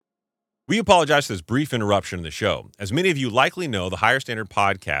We apologize for this brief interruption in the show. As many of you likely know, the Higher Standard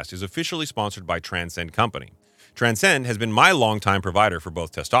Podcast is officially sponsored by Transcend Company. Transcend has been my longtime provider for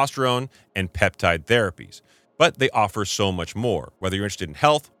both testosterone and peptide therapies. But they offer so much more. Whether you're interested in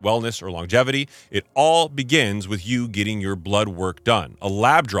health, wellness, or longevity, it all begins with you getting your blood work done. A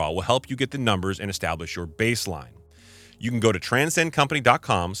lab draw will help you get the numbers and establish your baseline. You can go to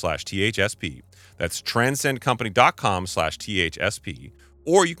transcendcompany.com/THSP. That's transcendcompany.com/THSP.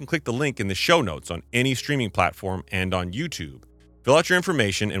 Or you can click the link in the show notes on any streaming platform and on YouTube. Fill out your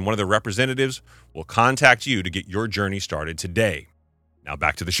information and one of the representatives will contact you to get your journey started today. Now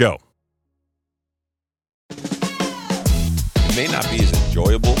back to the show. It may not be as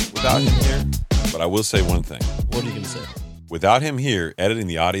enjoyable without him here, but I will say one thing. What are you going to say? Without him here, editing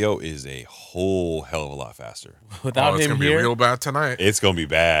the audio is a whole hell of a lot faster. Without it's him gonna here, be real bad tonight. It's going to be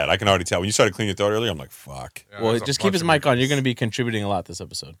bad. I can already tell. When you started cleaning your throat earlier, I'm like, fuck. Yeah, well, there's a just keep bunch his of mic on. mucus. You're going to be contributing a lot this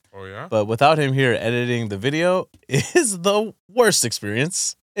episode. Oh yeah. But without him here, editing the video is the worst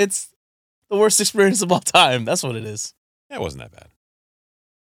experience. It's the worst experience of all time. That's what it is. Yeah, it wasn't that bad.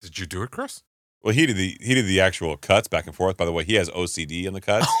 Did you do it, Chris? Well, he did the actual cuts back and forth. By the way, he has OCD in the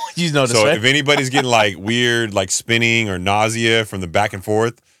cuts. You noticed, So right? if anybody's getting like weird, like spinning or nausea from the back and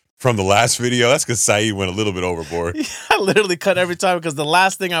forth from the last video, that's because Saeed went a little bit overboard. I literally cut every time because the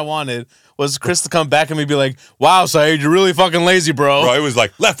last thing I wanted was Chris to come back and me be like, "Wow, Saeed, you're really fucking lazy, bro." Bro, it was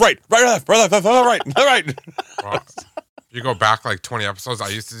like left, right, left, left, right. Well, you go back like 20 episodes. I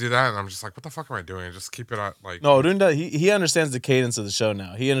used to do that, and I'm just like, what the fuck am I doing? Just keep it at like. No, Dunda, he understands the cadence of the show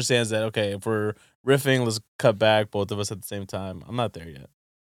now. He understands that, okay, if we're riffing, let's cut back, both of us at the same time. I'm not there yet.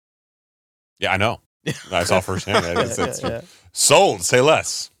 Yeah, I know. I saw firsthand. Yeah. Sold. Say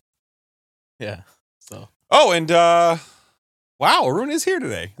less. Yeah. So Oh, and wow, Arun is here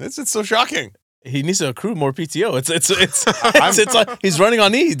today. It's so shocking. he needs to accrue more PTO. I'm- He's running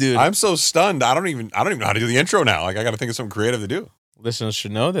on E, dude. I'm so stunned. I don't even know how to do the intro now. Like I got to think of something creative to do. Listeners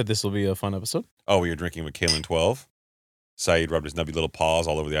should know that this will be a fun episode. Oh, we were drinking with Kalen 12. Saeed rubbed his nubby little paws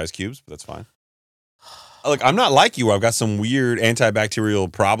all over the ice cubes, but that's fine. Look, I'm not like you. I've got some weird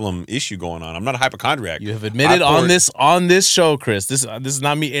antibacterial problem issue going on. I'm not a hypochondriac. You have admitted on this show, Chris. This is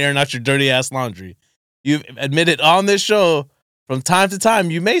not me airing out your dirty ass laundry. You've admitted on this show from time to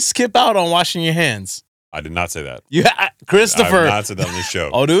time you may skip out on washing your hands. I did not say that. Christopher. I did not say that on this show.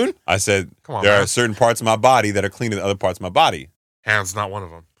 Oh, dude. I said Come on, there man. are certain parts of my body that are cleaner than other parts of my body. Hands, not one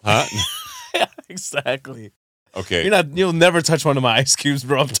of them. Huh? Yeah, exactly. Okay. You'll never touch one of my ice cubes,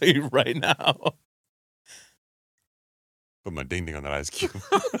 bro. I'll tell you right now. Put my ding ding on that ice cube.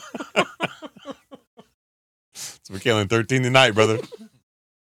 It's for Kalen 13 tonight, brother.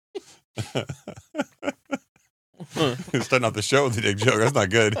 Starting off the show with the dick joke. That's not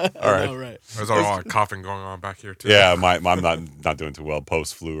good. All right. All right. There's a lot of coughing going on back here too. Yeah, I'm not doing too well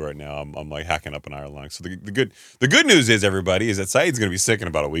post flu right now. I'm like hacking up an iron lung. So the good news is, everybody, is that Saeed's gonna be sick in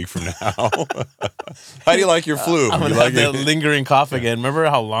about a week from now. How do you like your flu? I'm You gonna like have that it? lingering cough again. Remember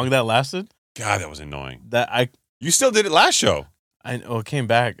how long that lasted? God, that was annoying. You still did it last show. it came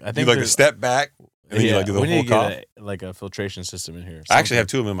back. I You think like to there's- step back and then you like do the we whole need to cough. get like a filtration system in here. I actually have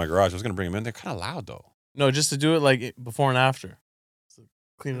Something. two of them in my garage. I was gonna bring them in. They're kind of loud though. No, just to do it like before and after. So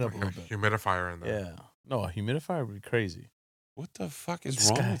clean it up a Like a little bit. humidifier in there. Yeah. No, a humidifier would be crazy. What the fuck is This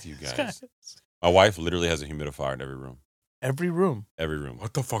wrong guy- with you this guys? guy- My wife literally has a humidifier in every room. Every room. Every room.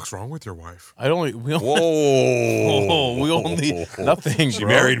 What the fuck's wrong with your wife? We only Whoa! we only nothing. She bro.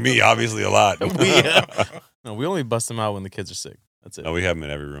 married me, obviously, a lot. We only bust them out when the kids are sick. That's it. No, we have them in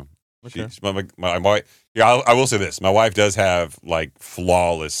every room. Okay. My wife. Yeah, I will say this: my wife does have like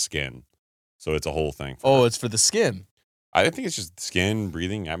flawless skin, so it's a whole thing. For her. It's for the skin. I think it's just skin,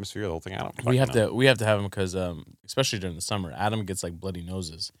 breathing, atmosphere, the whole thing. I don't. We have fucking know. to have them because especially during the summer, Adam gets like bloody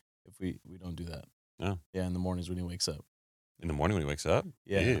noses if we don't do that. Oh. Yeah, in the mornings when he wakes up. In the morning when he wakes up.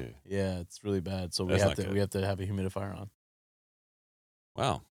 Yeah. Ew. Yeah, it's really bad. So That's not good. we have to have a humidifier on.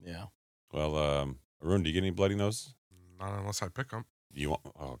 Wow. Yeah. Well, Arun, do you get any bloody nose? Not unless I pick them. You want?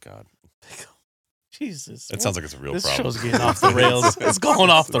 Oh God, Jesus. that sounds like it's a real this problem. show's getting off the rails. It's going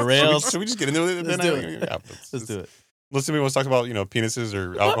off the rails. Should we just get into it? Let's do it. Yeah, Let's do it. Unless somebody wants to talk about penises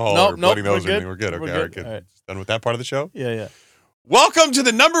or alcohol Nope, or bloody nope, nose we're or good. anything. We're good. Okay, We're all right, good. good. All right. Done with that part of the show. Yeah. Welcome to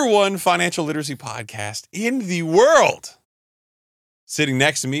the #1 financial literacy podcast in the world. Sitting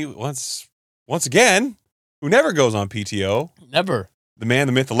next to me once again, who never goes on PTO, Never. the man,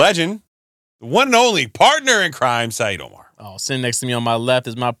 the myth, the legend, the one and only partner in crime, Saeed Omar. Oh, sitting next to me on my left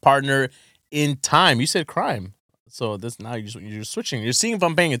is my partner in time. You said crime. So this now you're switching. You're seeing if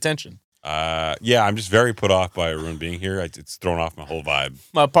I'm paying attention. Yeah, I'm just very put off by Arun being here. It's thrown off my whole vibe.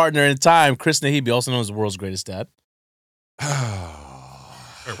 My partner in time, Chris Nahibi, also known as the world's greatest dad.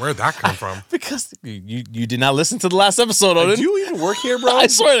 Wait, where'd that come from? Because you did not listen to the last episode, Odin. Do you even work here, bro? I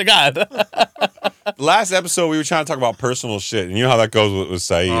swear to God. Last episode, we were trying to talk about personal shit, and you know how that goes with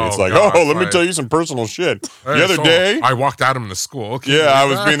Saeed. Oh, it's like, God, let me like- tell you some personal shit. Hey, the other so day, I walked Adam to school. Can you yeah, I believe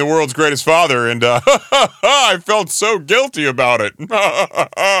was that? being the world's greatest father, and I felt so guilty about it.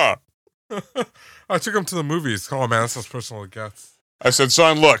 I took him to the movies. Oh man, that's as personal as it gets. I said,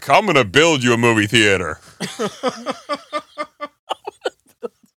 son, look, I'm going to build you a movie theater.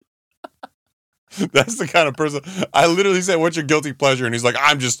 That's the kind of person. I literally said, what's your guilty pleasure? And he's like,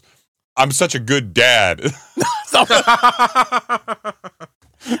 I'm such a good dad. That's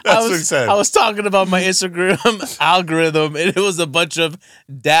what he said. I was talking about my Instagram algorithm, and it was a bunch of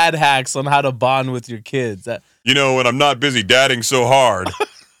dad hacks on how to bond with your kids. You know, when I'm not busy dadding so hard,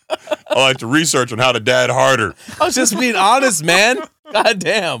 I like to research on how to dad harder. I was just being honest, man. God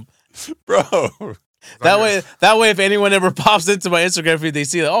damn. Bro. That way, if anyone ever pops into my Instagram feed, they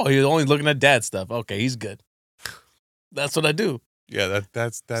see, oh, he's only looking at dad stuff. Okay, he's good. That's what I do. Yeah,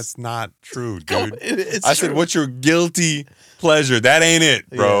 that's not true, Come dude. on, it's I said, true. what's your guilty pleasure? That ain't it,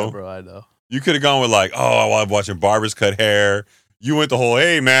 bro. Yeah, bro, I know. You could have gone with like, oh, I'm watching barbers cut hair. You went the whole,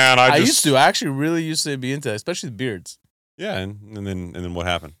 hey man, I used to. I actually really used to be into that, especially the beards. Yeah, and then what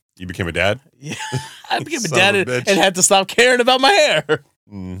happened? You became a dad? Yeah, I became a Son dad of a and bitch. had to stop caring about my hair.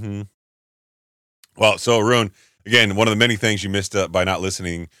 Mm-hmm. Well, so Arun, again, one of the many things you missed by not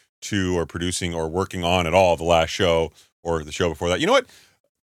listening to or producing or working on at all the last show or the show before that. You know what?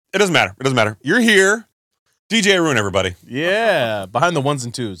 It doesn't matter. It doesn't matter. You're here. DJ Arun, everybody. Yeah, behind the ones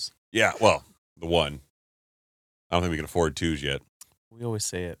and twos. Yeah, well, the one. I don't think we can afford twos yet. We always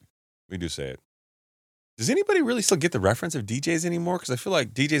say it. We do say it. Does anybody really still get the reference of DJs anymore? Because I feel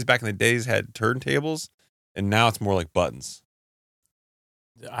like DJs back in the days had turntables, and now it's more like buttons.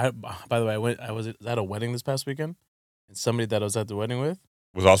 By the way, I was at a wedding this past weekend, and somebody that I was at the wedding with,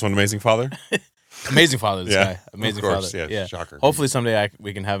 Was also an amazing father? amazing father, this Yeah, guy, amazing of course, father. yeah, shocker. Hopefully someday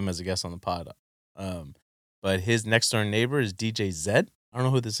we can have him as a guest on the pod. But his next door neighbor is DJ Zed. I don't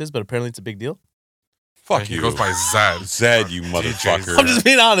know who this is, but apparently it's a big deal. Fuck He you. goes by Zed. Zed, you DJ motherfucker. I'm just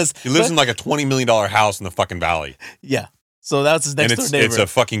being honest. He lives But- in like a $20 million house in the fucking valley. yeah. So that's his next And door it's neighbor. a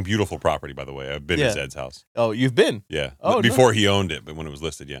fucking beautiful property, by the way. I've been Yeah. to Zed's house. Oh, you've been? Yeah. Oh, no. Before he owned it, but when it was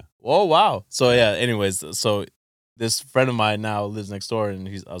listed, yeah. Oh wow. So yeah. Anyways, so this friend of mine now lives next door, and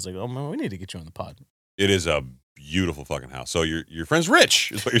I was like, oh man, we need to get you on the pod. It is a beautiful fucking house. So your friend's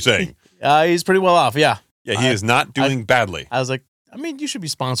rich, is what you're saying. He's pretty well off. Yeah. Yeah, he is not doing badly. I was like, I mean, you should be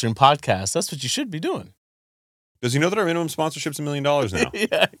sponsoring podcasts. That's what you should be doing. Does he know that our minimum sponsorship's $1 million now?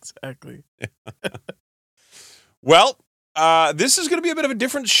 Yeah, exactly. Well, this is going to be a bit of a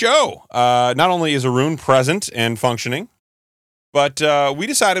different show. Not only is Arun present and functioning, but we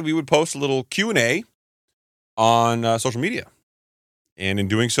decided we would post a little Q&A on social media. And in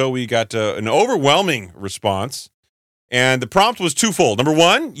doing so, we got an overwhelming response. And the prompt was twofold. Number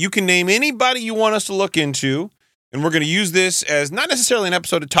one, you can name anybody you want us to look into. And we're going to use this as not necessarily an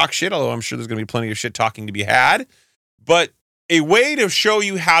episode to talk shit, although I'm sure there's going to be plenty of shit talking to be had, but a way to show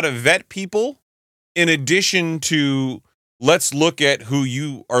you how to vet people in addition to let's look at who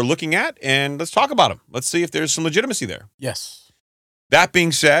you are looking at and let's talk about them. Let's see if there's some legitimacy there. Yes. That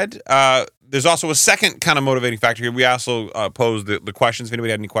being said, there's also a second kind of motivating factor here. We also posed the questions. If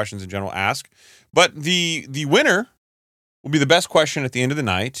anybody had any questions in general, ask. But the winner will be the best question at the end of the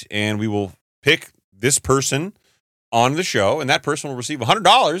night, and we will pick this person on the show, and that person will receive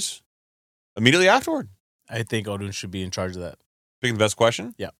 $100 immediately afterward. I think Odin should be in charge of that. Picking the best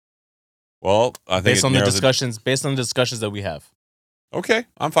question? Yeah. Well, I think Based it on the narrows it- discussions that we have. Okay,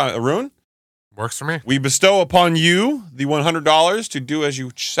 I'm fine. Arun, Works for me. we bestow upon you the $100 to do as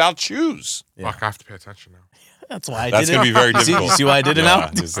you shall choose. Yeah. Fuck, I have to pay attention now. That's why I That's did it. going to be very You see- difficult. You see why I did it Yeah, now?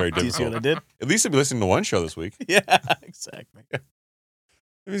 it's very Do you see what I difficult. did? At least he'll be listening to one show this week. Yeah, exactly.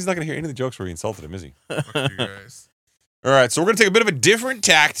 He's not going to hear any of the jokes where he insulted him, is he? Fuck you guys. All right, so we're going to take a bit of a different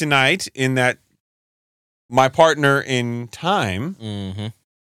tack tonight in that my partner in time Mm-hmm.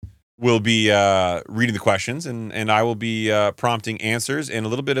 will be reading the questions, and I will be prompting answers and a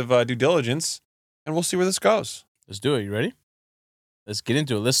little bit of due diligence, and we'll see where this goes. Let's do it. You ready? Let's get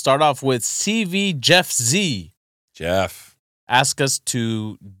into it. Let's start off with CV Jeff Z. Jeff. Ask us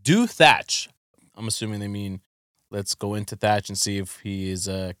to do Thatch. I'm assuming they mean let's go into Thatch and see if he is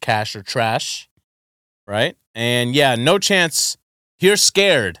cash or trash, right? And yeah, no chance. You're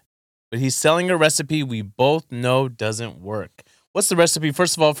scared, but he's selling a recipe we both know doesn't work. What's the recipe?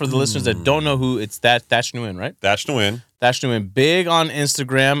 First of all, for the listeners that don't know who, it's Thatch Nguyen, right? Thatch to win. Thatch Nguyen, big on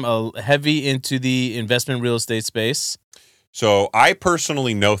Instagram, heavy into the investment real estate space. So I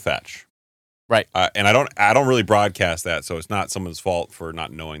personally know Thatch. Right. And I don't really broadcast that, so it's not someone's fault for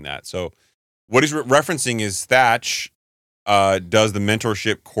not knowing that. So what he's referencing is Thatch does the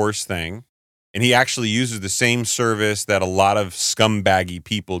mentorship course thing, and he actually uses the same service that a lot of scumbaggy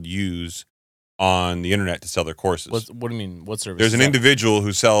people use on the internet to sell their courses. What do you mean? What service? There's is an that? individual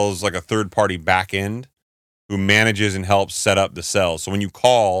who sells like a third-party back end who manages and helps set up the sales. So when you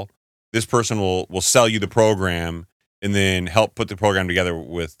call, this person will sell you the program and then help put the program together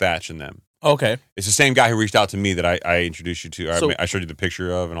with Thatch and them. Okay. It's the same guy who reached out to me that I introduced you to. So- I showed you the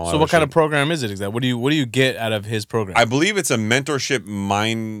picture of and all that. So what kind of program is it exactly? What do you get out of his program? I believe it's a mentorship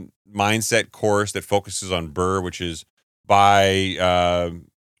mindset course that focuses on BRRRR, which is buy,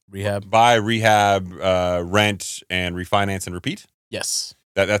 Rehab. rent, and refinance and repeat. Yes.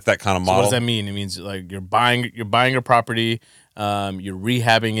 That's that kind of So model. what does that mean? It means like you're buying a property, you're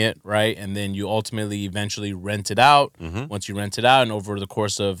rehabbing it, right, and then you ultimately eventually rent it out. Mhm. Once you rent it out, and over the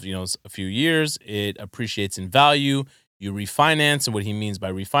course of a few years, it appreciates in value. You refinance, and what he means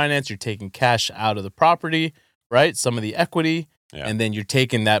by refinance, you're taking cash out of the property, right? Some of the equity, Yeah. and then you're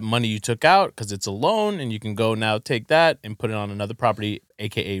taking that money you took out because it's a loan, and you can go now take that and put it on another property,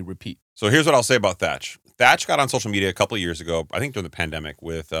 aka repeat. So here's what I'll say about Thatch. Thatch got on social media a couple of years ago, I think during the pandemic,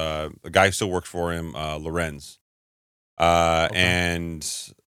 with a guy who still works for him, Lorenz. And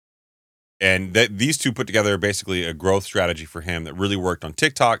these two put together basically a growth strategy for him that really worked on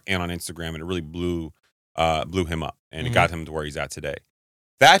TikTok and on Instagram, and it really blew him up, and it got him to where he's at today.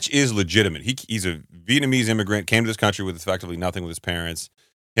 Thatch is legitimate. He's a Vietnamese immigrant, came to this country with effectively nothing with his parents.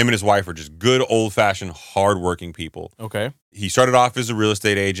 Him and his wife are just good, old-fashioned, hardworking people. Okay. He started off as a real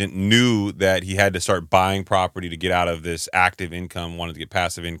estate agent, knew that he had to start buying property to get out of this active income, wanted to get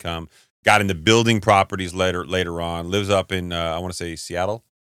passive income, got into building properties later on, lives up in, I want to say Seattle,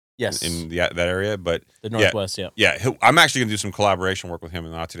 Yes. in that area. But The Northwest, yeah. yeah, I'm actually going to do some collaboration work with him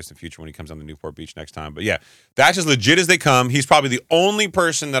in the not too distant future when he comes down to Newport Beach next time. But yeah, that's as legit as they come. He's probably the only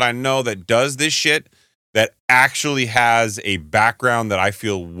person that I know that does this shit that actually has a background that I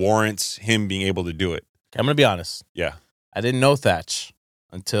feel warrants him being able to do it. Okay, I'm going to be honest. Yeah. I didn't know Thatch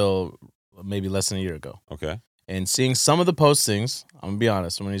until maybe less than a year ago. Okay. And seeing some of the postings, I'm going to be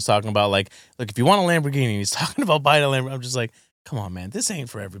honest, when he's talking about like, look, if you want a Lamborghini, he's talking about buying a Lamborghini. I'm just like, come on, man, this ain't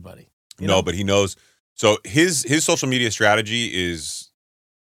for everybody. You know? But he knows. So his social media strategy is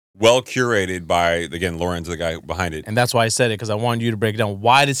well curated by, again, Lorenz, the guy behind it. And that's why I said it, because I wanted you to break it down.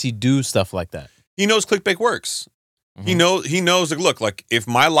 Why does he do stuff like that? He knows clickbait works. He knows like, look, like if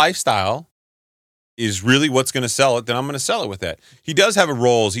my lifestyle is really what's going to sell it, then I'm going to sell it with that. He does have a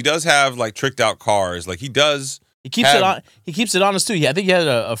Rolls. He does have like tricked out cars. Like he does. He keeps it on. He keeps it honest too. I think he had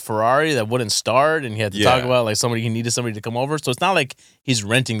a Ferrari that wouldn't start, and he had to talk about like he needed somebody to come over. So it's not like he's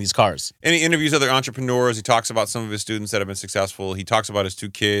renting these cars. And he interviews other entrepreneurs. He talks about some of his students that have been successful. He talks about his 2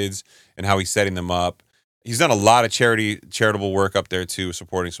 kids and how he's setting them up. He's done a lot of charitable work up there too,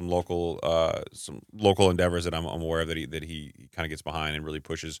 supporting some local endeavors that I'm aware of that he kind of gets behind and really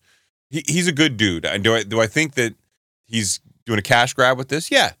pushes. He's a good dude. And do I think that he's doing a cash grab with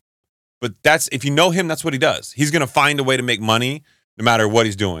this? Yeah. But that's, if you know him, that's what he does. He's going to find a way to make money no matter what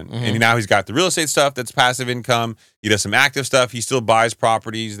he's doing. Mm-hmm. And now he's got the real estate stuff that's passive income. He does some active stuff. He still buys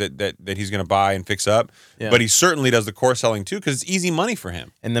properties that he's going to buy and fix up. Yeah. But he certainly does the core selling too, because it's easy money for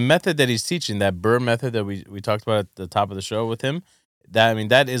him. And the method that he's teaching, that BRRRR method that we talked about at the top of the show with him,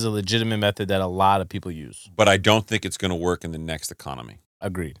 that is a legitimate method that a lot of people use. But I don't think it's going to work in the next economy.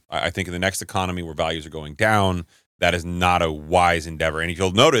 Agreed. I think in the next economy where values are going down, that is not a wise endeavor. And if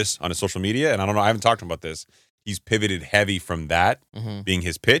you'll notice on his social media, and I don't know, I haven't talked to him about this, he's pivoted heavy from that being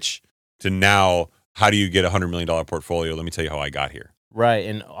his pitch to now, how do you get a $100 million portfolio? Let me tell you how I got here. Right.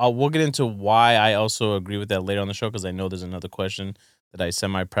 And we'll get into why I also agree with that later on the show, because I know there's another question that I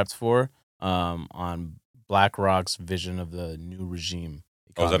semi-prepped for on BlackRock's vision of the new regime.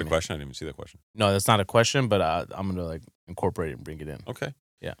 Oh, is that a economy. question? I didn't even see that question. No, that's not a question, but I'm going to incorporate it and bring it in. Okay.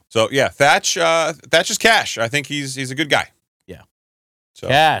 Yeah. So yeah, Thatch is cash. I think he's a good guy. Yeah. So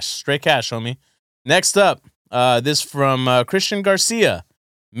Cash, straight cash, homie. Next up, this from Christian Garcia,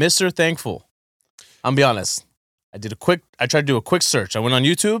 Mr. Thankful. I'm gonna be honest. I tried to do a quick search. I went on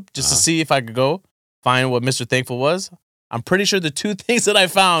YouTube just to see if I could go find what Mr. Thankful was. I'm pretty sure the 2 things that I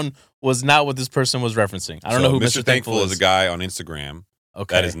found was not what this person was referencing. I don't know who Mr. Thankful is. Is a guy on Instagram.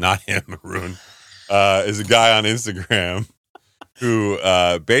 Okay. That is not him, Maroon. Is a guy on Instagram who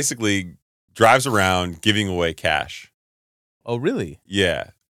basically drives around giving away cash. Oh, really?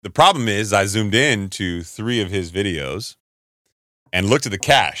 Yeah. The problem is I zoomed in to 3 of his videos and looked at the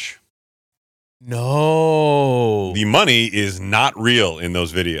cash. No. The money is not real in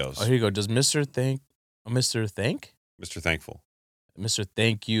those videos. Oh, here you go. Does Mr. Thank? Mr. Thankful. Mr.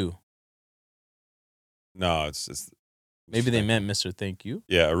 Thank You. No, it's Maybe they meant Mr. Thank You.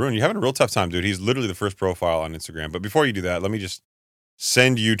 Yeah, Arun, you're having a real tough time, dude. He's literally the first profile on Instagram. But before you do that, let me just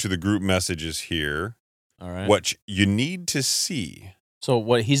send you to the group messages here. All right. What you need to see. So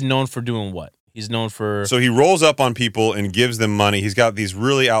what he's known for doing what? He's known for So he rolls up on people and gives them money. He's got these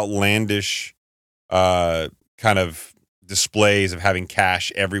really outlandish kind of displays of having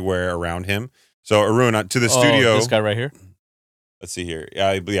cash everywhere around him. So Arun, to the studio. This guy right here. Let's see here.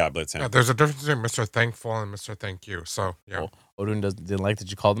 Yeah, Blitz him. Yeah, there's a difference between Mr. Thankful and Mr. Thank You. So, yeah. Odin didn't like that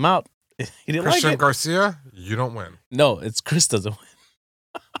you called him out. He didn't Christian like it. Garcia, you don't win. No, it's Chris doesn't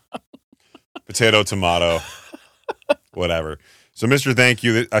win. Potato, tomato, whatever. So, Mr. Thank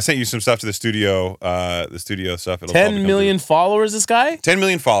You, I sent you some stuff to the studio stuff. It'll 10 million followers, this guy? 10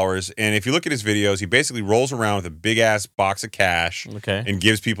 million followers. And if you look at his videos, he basically rolls around with a big-ass box of cash and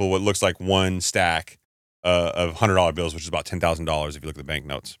gives people what looks like one stack of $100 bills, which is about $10,000 if you look at the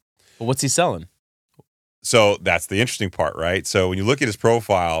banknotes. But what's he selling? So that's the interesting part, right? So when you look at his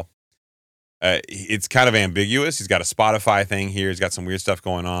profile, it's kind of ambiguous. He's got a Spotify thing here. He's got some weird stuff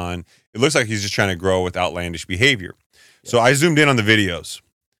going on. It looks like he's just trying to grow with outlandish behavior. Yes. So I zoomed in on the videos.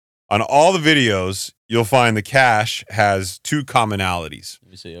 On all the videos, you'll find the cash has two commonalities.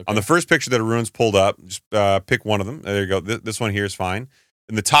 Let me see. Okay. On the first picture that Arun's pulled up, just pick one of them. There you go. This one here is fine.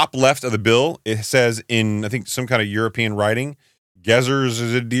 In the top left of the bill, it says in, I think, some kind of European writing,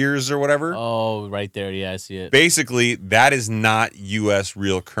 Gezzers or whatever. Oh, right there. Yeah, I see it. Basically, that is not U.S.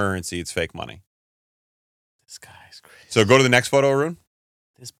 real currency. It's fake money. This guy's crazy. So go to the next photo, Arun.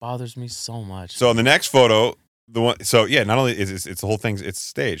 This bothers me so much. So in the next photo, not only is it's the whole thing, it's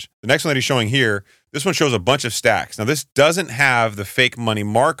staged. The next one that he's showing here, this one shows a bunch of stacks. Now, this doesn't have the fake money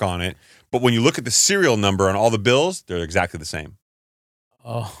mark on it, but when you look at the serial number on all the bills, they're exactly the same.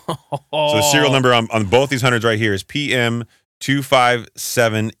 Oh. So the serial number on both these hundreds right here is PM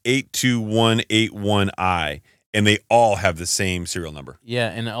 257828181I, and they all have the same serial number. Yeah,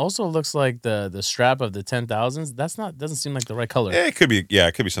 and it also looks like the strap of the 10,000s. Doesn't seem like the right color. It could be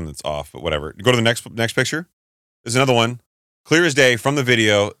something that's off, but whatever. Go to the next picture. There's another one, clear as day from the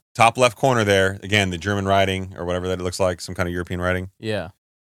video, top left corner there. Again, the German writing or whatever that it looks like, some kind of European writing. Yeah,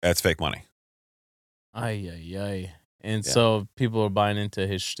 that's fake money. Ay. And so people are buying into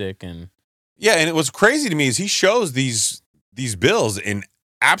his shtick, and and what's crazy to me is he shows these bills in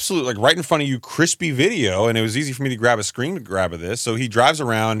absolute, like, right in front of you, crispy video, and it was easy for me to grab a screen grab of this. So he drives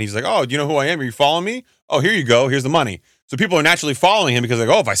around, and he's like, "Oh, do you know who I am? Are you following me? Oh, here you go. Here's the money." So people are naturally following him because like,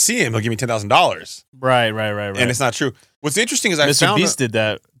 oh, if I see him, he'll give me $10,000. Right. And it's not true. What's interesting is Mr. Beast did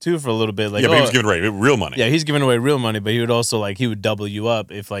that too for a little bit. Like, but he was giving away real money. Yeah, he's giving away real money, but he would also he would double you up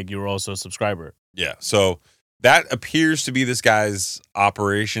if you were also a subscriber. Yeah. So that appears to be this guy's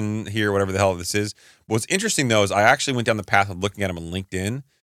operation here, whatever the hell this is. What's interesting, though, is I actually went down the path of looking at him on LinkedIn.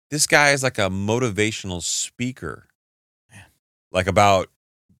 This guy is like a motivational speaker. Man. Like about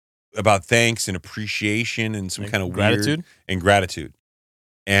thanks and appreciation and some kind of gratitude gratitude.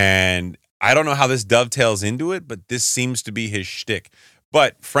 And I don't know how this dovetails into it, but this seems to be his shtick.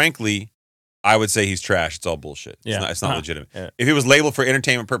 But frankly, I would say he's trash. It's all bullshit. Yeah. It's not legitimate. Yeah. If it was labeled for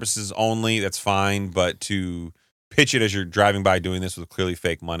entertainment purposes only, that's fine. But to pitch it as you're driving by doing this with clearly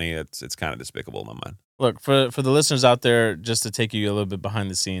fake money, it's kind of despicable in my mind. Look, for the listeners out there, just to take you a little bit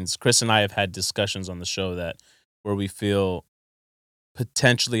behind the scenes, Chris and I have had discussions on the show where we feel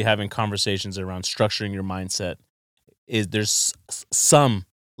potentially having conversations around structuring your mindset there's some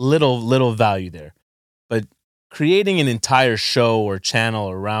little value there, but creating an entire show or channel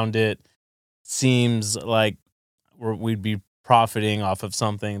around it seems like we'd be profiting off of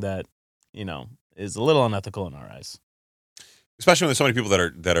something that is a little unethical in our eyes, especially when there's so many people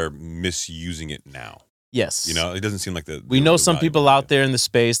that are misusing it now. Yes, it doesn't seem like we know some people out there in the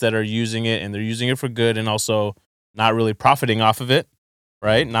space that are using it, and they're using it for good, and also not really profiting off of it.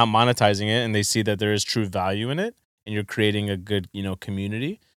 Right, not monetizing it, and they see that there is true value in it, and you're creating a good,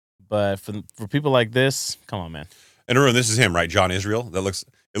 community. But for people like this, come on, man. And Arun, this is him, right? John Israel. It looks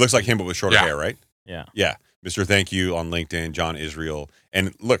like him, but with shorter hair, right? Yeah. Mr. Thank You on LinkedIn, John Israel,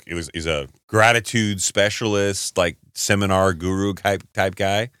 and look, he's a gratitude specialist, like seminar guru type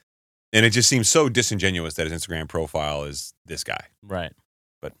guy, and it just seems so disingenuous that his Instagram profile is this guy. Right.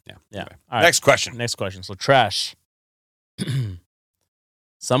 But yeah. Anyway. All right. Next question. So trash.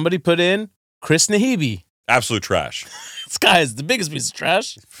 Somebody put in Chris Nahibi. Absolute trash. This guy is the biggest piece of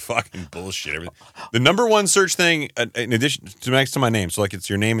trash. Fucking bullshit. Everything. The number one search thing, in addition to next to my name, so like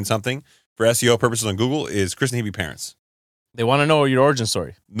it's your name and something for SEO purposes on Google, is Chris Nahibi parents. They want to know your origin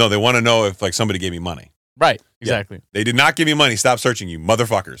story. No, they want to know if somebody gave me money. Right. Exactly. Yeah. They did not give me money. Stop searching, you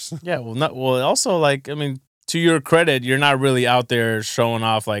motherfuckers. Yeah. Well, also 2 to your credit, you're not really out there showing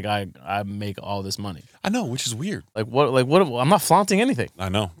off like I make all this money. I know, which is weird. Like what? I'm not flaunting anything. I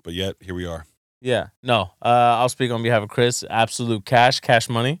know, but yet here we are. Yeah. No. I'll speak on behalf of Chris. Absolute cash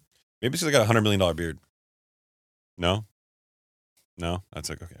money. Maybe because I got $100 million beard. No, that's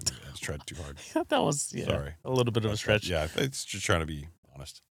like okay. I just tried too hard. That was Sorry, a little bit of a stretch. Yeah, it's just trying to be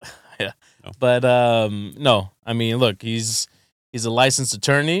honest. Yeah. No. But no. I mean, look, he's a licensed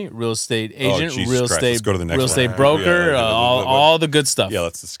attorney, real estate agent, Jesus real Christ. estate, Let's go to the next real one. estate broker, Yeah, all the good stuff. Yeah,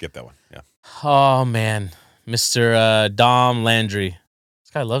 let's just skip that one. Yeah. Oh man, Mr. Dom Landry.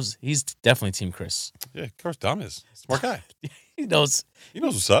 This guy he's definitely Team Chris. Yeah, of course, Dom is smart guy. He knows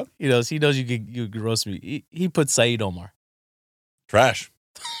what's up. He knows you could roast me. He put Saeed Omar. Trash.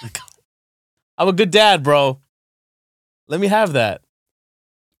 I'm a good dad, bro. Let me have that.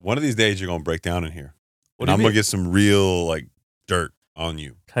 One of these days you're gonna break down in here. What And do you I'm mean? gonna get some real like dirt on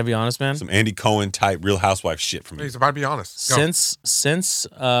you. Can I be honest, man? Some Andy Cohen type Real Housewife shit from you. He's about to be honest. Go. Since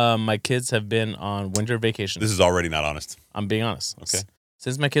my kids have been on winter vacation. This is already not honest. I'm being honest. Okay.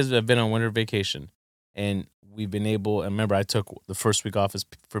 Since my kids have been on winter vacation, and we've been able, and remember I took the first week off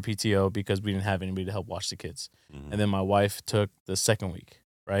for PTO because we didn't have anybody to help watch the kids. Mhm. And then my wife took the second week,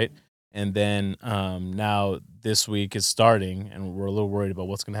 right? And then now this week is starting, and we're a little worried about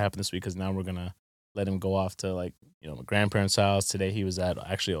what's going to happen this week because now we're going to let him go off to my grandparents' house. Today he was at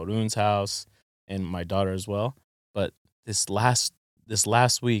actually Orun's house and my daughter as well. But this last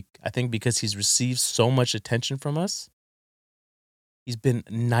week, I think because he's received so much attention from us, he's been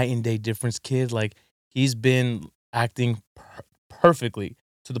night and day difference kid. Like he's been acting perfectly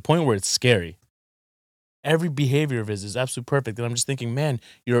to the point where it's scary. Every behavior of his is absolutely perfect. And I'm just thinking, man,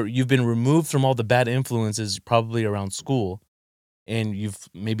 you've been removed from all the bad influences probably around school, and you've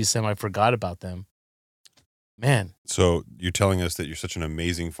maybe semi-forgot about them. Man. So you're telling us that you're such an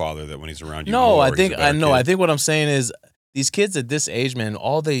amazing father that when he's around you, No, more, I he's think a better I kid? think what I'm saying is these kids at this age, man,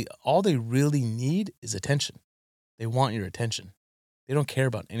 all they really need is attention. They want your attention. They don't care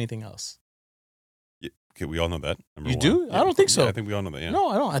about anything else. Yeah, okay, we all know that. Number You one. do? Yeah, I don't think so. Yeah, I think we all know that. Yeah. No,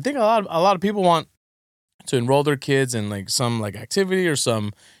 I don't. I think a lot of people want to enroll their kids in like some like activity or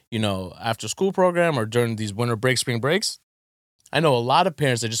some, after school program or during these winter breaks, spring breaks. I know a lot of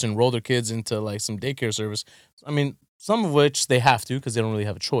parents that just enroll their kids into like some daycare service. I mean, some of which they have to because they don't really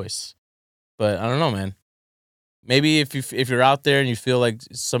have a choice. But I don't know, man. Maybe if you're out there and you feel like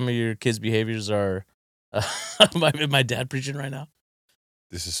some of your kids' behaviors are, my dad preaching right now.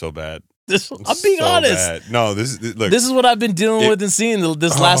 This is so bad. I'm being So honest. bad. No, this is look. This is what I've been dealing with and seeing the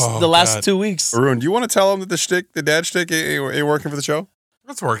last God. 2 weeks. Arun, do you want to tell him that the dad shtick ain't working for the show?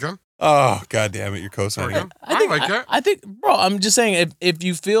 It's working. Oh, God damn it, you're co-signing it. I like it. I think, bro, I'm just saying, if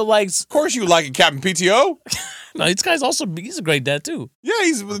you feel like, Of course you like it, Captain PTO. no, this guy's he's a great dad too. Yeah,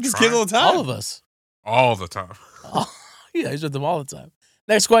 he's with his kids all the time. All of us. All the time. Yeah, he's with them all the time.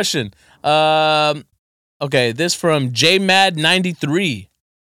 Next question. Okay, this from JMad93.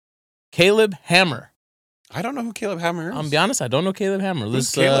 Caleb Hammer. I don't know who Caleb Hammer is. I'm be honest, I don't know Caleb Hammer. Who's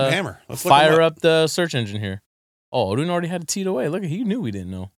Let's Caleb Hammer? Let's look him fire up the search engine here. Oh, Odin already had it teed away. Look, he knew we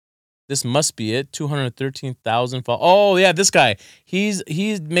didn't know. This must be it. 213,000 followers. Oh yeah, this guy.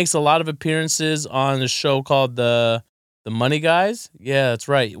 He makes a lot of appearances on the show called the Money Guys. Yeah, that's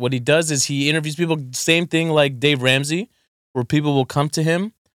right. What he does is he interviews people. Same thing like Dave Ramsey, where people will come to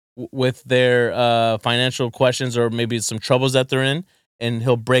him with their financial questions or maybe some troubles that they're in, and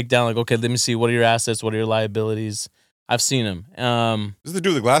he'll break down like, okay, let me see, what are your assets, what are your liabilities. I've seen him. Is the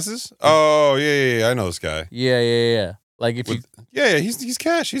dude with the glasses? Oh yeah. I know this guy. Yeah. Like if you. Yeah, he's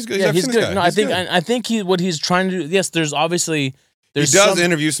cash. He's good. Yeah, I've he's seen this good. guy. No, He's good. I think what he's trying to do. Yes, there's obviously He does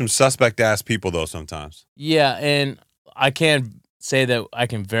interview some suspect ass people though sometimes. Yeah, and I can't say that I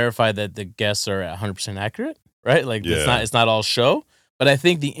can verify that the guests are 100% accurate, right? Like it's not all show, but I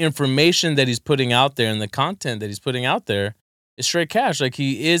think the information that he's putting out there and the content that he's putting out there is straight cash. Like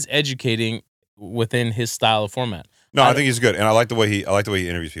he is educating within his style of format. No, I think he's good, and I like the way he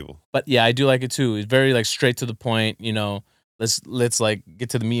interviews people. But yeah, I do like it too. It's very like straight to the point. Let's like get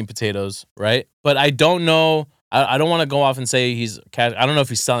to the meat and potatoes, right? But I don't know. I don't want to go off and say he's cash. I don't know if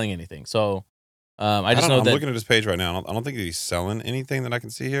he's selling anything. So I just know I'm that looking at his page right now. I don't think that he's selling anything that I can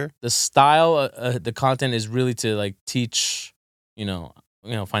see here. the style, the content is really to like teach,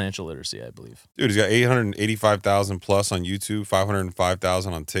 financial literacy. I believe. Dude, he's got 885,000 plus on YouTube,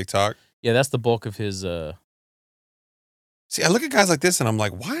 505,000 on TikTok. Yeah, that's the bulk of his. See, I look at guys like this and I'm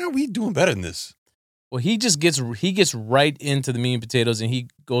like, why aren't we doing better than this? Well, he gets right into the meat and potatoes, and he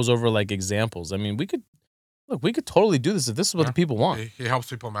goes over like examples. I mean, we could totally do this if this is what the people want. He helps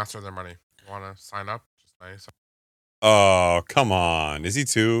people master their money. You want to sign up? Just nice. Oh, come on. Is he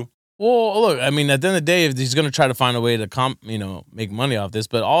too? Well, look, I mean, at the end of the day, if he's going to try to find a way to make money off this,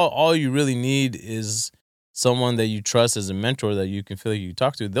 but all you really need is someone that you trust as a mentor that you can feel like you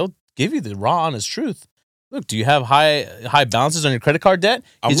talk to. They'll give you the raw, honest truth. Look, do you have high balances on your credit card debt?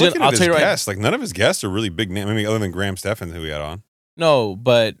 I'm looking at his guests. Like, none of his guests are really big names. I mean, other than Graham Stephan, who he had on. No,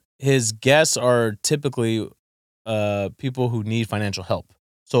 but his guests are typically people who need financial help.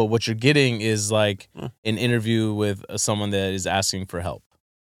 So what you're getting is like an interview with someone that is asking for help.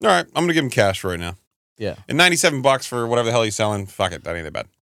 All right, I'm gonna give him cash for right now. Yeah, and $97 for whatever the hell he's selling. Fuck it, that ain't that bad.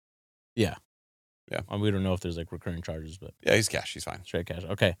 Yeah. Yeah. We don't know if there's like recurring charges, but yeah, he's cash. He's fine. Straight cash.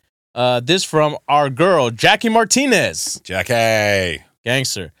 Okay. This from our girl Jackie Martinez. Jackie,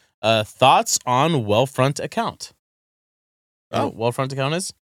 gangster. Thoughts on Wealthfront account? Oh, Wealthfront account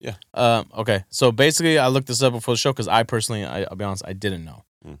is? Yeah. Okay. So basically, I looked this up before the show because I personally, I'll be honest, I didn't know.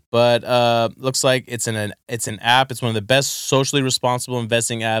 But looks like it's an app. It's one of the best socially responsible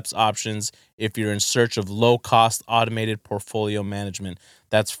investing apps options if you're in search of low cost automated portfolio management.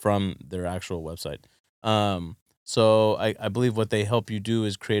 That's from their actual website. So I believe what they help you do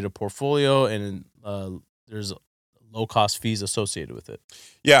is create a portfolio, and there's low cost fees associated with it.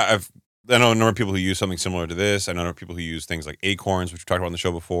 Yeah, I know a number of people who use something similar to this. I know a number of people who use things like Acorns, which we talked about on the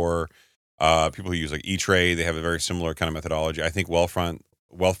show before. People who use like E-Trade, they have a very similar kind of methodology. I think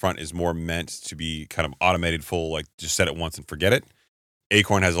Wealthfront is more meant to be kind of automated, full, like just set it once and forget it.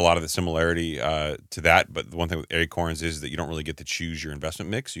 Acorn has a lot of the similarity to that, but the one thing with Acorns is that you don't really get to choose your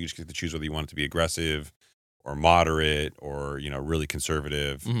investment mix. You just get to choose whether you want it to be aggressive or moderate or, really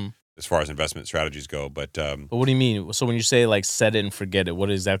conservative as far as investment strategies go. But what do you mean? So when you say like set it and forget it,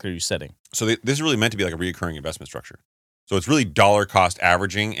 what exactly are you setting? So this is really meant to be like a recurring investment structure. So it's really dollar cost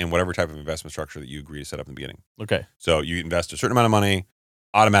averaging in whatever type of investment structure that you agree to set up in the beginning. Okay. So you invest a certain amount of money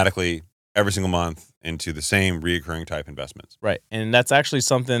automatically every single month into the same reoccurring type investments. Right. And that's actually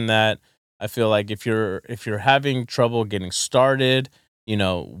something that I feel like if you're having trouble getting started,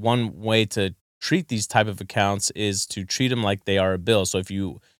 one way to treat these type of accounts is to treat them like they are a bill. So if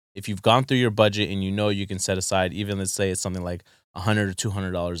you've gone through your budget and you can set aside, even let's say it's something like $100 or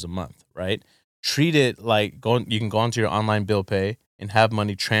 $200 a month, right? Treat it like you can go onto your online bill pay and have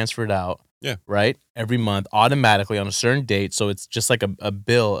money transferred out. Yeah. Right. Every month automatically on a certain date. So it's just like a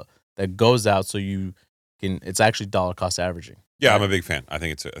bill that goes out. So it's actually dollar cost averaging. Yeah. Right? I'm a big fan. I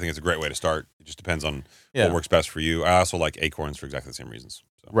think it's a great way to start. It just depends on what works best for you. I also like Acorns for exactly the same reasons.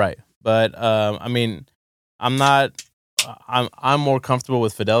 So. Right. But, I mean, I'm more comfortable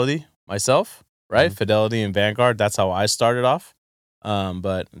with Fidelity myself, right? Mm-hmm. Fidelity and Vanguard. That's how I started off.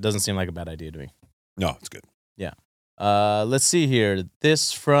 But it doesn't seem like a bad idea to me. No, it's good. Yeah. Let's see here.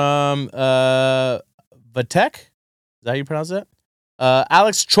 This from Vatek. Is that how you pronounce that?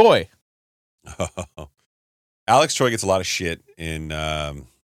 Alex Choi. Alex Choi gets a lot of shit on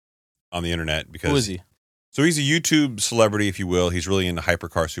the internet because who is he? So he's a YouTube celebrity, if you will. He's really into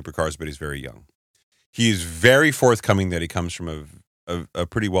hypercar, supercars, but he's very young. He's very forthcoming that he comes from a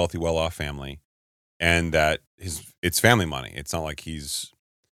pretty wealthy, well-off family, and that it's family money. It's not like he's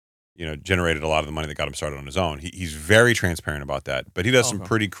generated a lot of the money that got him started on his own. He's very transparent about that, but he does some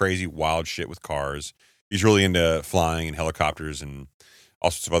pretty crazy, wild shit with cars. He's really into flying and helicopters and all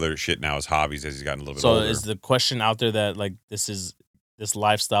sorts of other shit now as hobbies as he's gotten a little bit older. So is the question out there that like this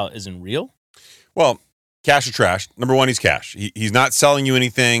lifestyle isn't real? Well, cash or trash. Number one, he's cash. He's not selling you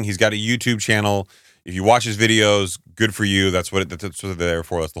anything. He's got a YouTube channel. If you watch his videos, good for you. That's what they're there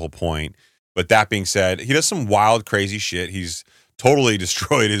for. That's the whole point. But that being said, he does some wild, crazy shit. He's totally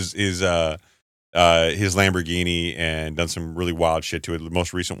destroyed his Lamborghini and done some really wild shit to it. The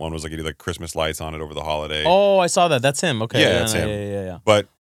most recent one was like he did like Christmas lights on it over the holiday. Oh, I saw that. That's him. Okay. Yeah, that's him. Yeah. But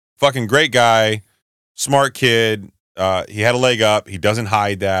fucking great guy, smart kid. He had a leg up. He doesn't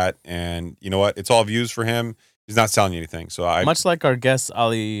hide that. And you know what? It's all views for him. He's not selling you anything. So much like our guest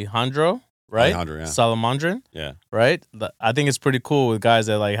Alejandro, right? Salamandrin. Yeah. Right? I think it's pretty cool with guys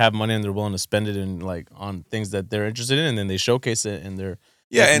that like have money and they're willing to spend it in like on things that they're interested in, and then they showcase it and they're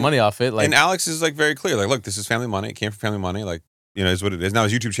making money off it. Like, and Alex is like very clear. Like, look, this is family money. It came from family money. Like, is what it is. Now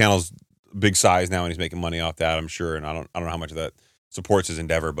his YouTube channel's big size now, and he's making money off that, I'm sure. And I don't know how much of that supports his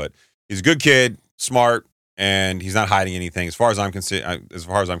endeavor, but he's a good kid, smart, and he's not hiding anything. As far as I'm concerned, he's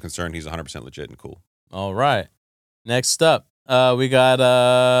 100% legit and cool. All right. Next up, we got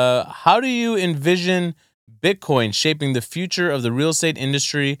how do you envision Bitcoin shaping the future of the real estate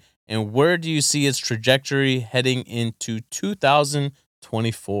industry, and where do you see its trajectory heading into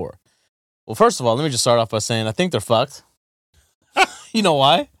 2024? Well, first of all, let me just start off by saying I think they're fucked. You know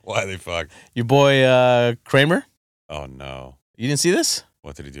why? Why are they fucked? Your boy Kramer. Oh, no. You didn't see this?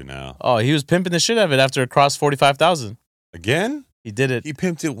 What did he do now? Oh, he was pimping the shit out of it after it crossed 45,000. Again? He did it. He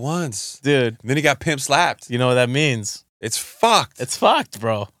pimped it once. Dude. And then he got pimp slapped. You know what that means? It's fucked. It's fucked,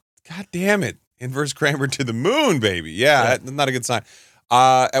 bro. God damn it. Inverse Kramer to the moon, baby. Yeah, that's not a good sign.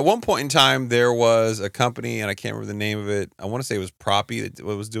 At one point in time, there was a company, and I can't remember the name of it. I want to say it was Proppy that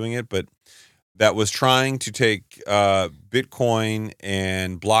was doing it, but that was trying to take Bitcoin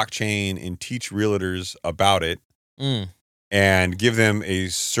and blockchain and teach realtors about it and give them a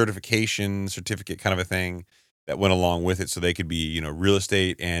certificate kind of a thing that went along with it so they could be, real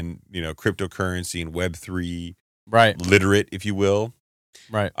estate and, cryptocurrency and Web3 literate, if you will.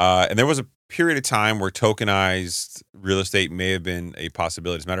 Right. And there was a period of time where tokenized real estate may have been a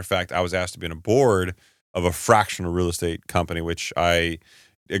possibility. As a matter of fact, I was asked to be on a board of a fractional real estate company, which I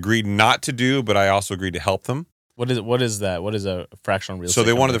agreed not to do, but I also agreed to help them. What is that? What is a fractional real estate? So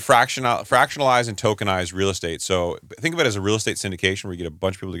they wanted company? to fractionalize and tokenize real estate. So think of it as a real estate syndication where you get a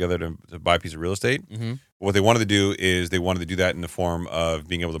bunch of people together to buy a piece of real estate. Mm-hmm. What they wanted to do is they wanted to do that in the form of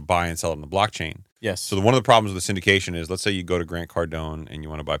being able to buy and sell it on the blockchain. Yes. So one of the problems with the syndication is, let's say you go to Grant Cardone and you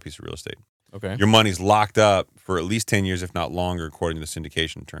want to buy a piece of real estate. Okay. Your money's locked up for at least 10 years, if not longer, according to the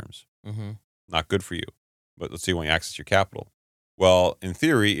syndication terms. Mm-hmm. Not good for you. But let's say you want to access your capital. Well, in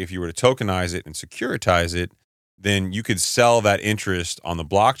theory, if you were to tokenize it and securitize it, then you could sell that interest on the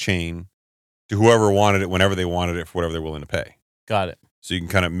blockchain to whoever wanted it, whenever they wanted it, for whatever they're willing to pay. Got it. So you can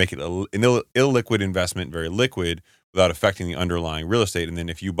kind of make it an illiquid investment, very liquid, without affecting the underlying real estate. And then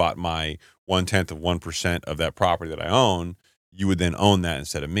if you bought my 0.1% of that property that I own, you would then own that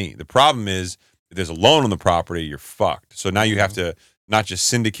instead of me. The problem is, if there's a loan on the property, you're fucked. So now you have to not just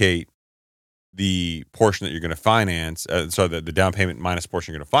syndicate the portion that you're going to finance, so the down payment minus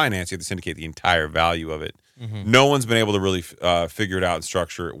portion you're going to finance, you have to syndicate the entire value of it. Mm-hmm. No one's been able to really figure it out and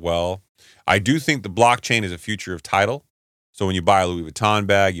structure it well. I do think the blockchain is a future of title. So when you buy a Louis Vuitton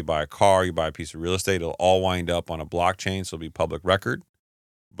bag, you buy a car, you buy a piece of real estate, it'll all wind up on a blockchain, so it'll be public record.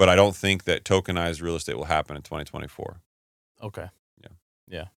 But I don't think that tokenized real estate will happen in 2024. Okay.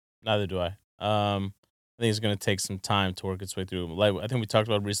 Yeah. Neither do I. I think it's going to take some time to work its way through. Like I think we talked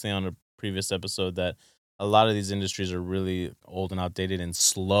about recently on a previous episode that a lot of these industries are really old and outdated and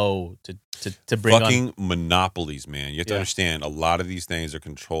slow to bring fucking monopolies, man. You have to understand, a lot of these things are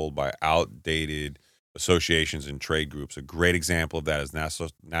controlled by outdated associations and trade groups. A great example of that is National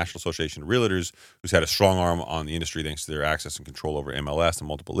Association of Realtors, who's had a strong arm on the industry thanks to their access and control over MLS, the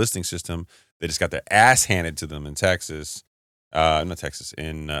multiple listing system. They just got their ass handed to them in Texas. Not Texas,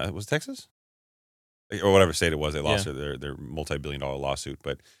 was it Texas? Or whatever state it was. They lost their multi-billion-dollar lawsuit.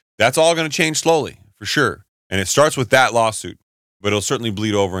 But that's all going to change slowly, for sure. And it starts with that lawsuit. But it'll certainly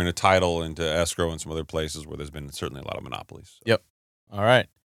bleed over into title, into escrow, and some other places where there's been certainly a lot of monopolies. So. Yep. All right.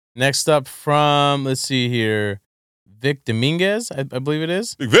 Next up from, let's see here, Vic Dominguez, I believe it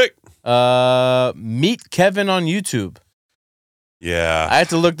is. Big Vic. Meet Kevin on YouTube. Yeah. I had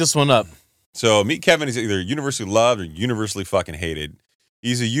to look this one up. So Meet Kevin is either universally loved or universally fucking hated.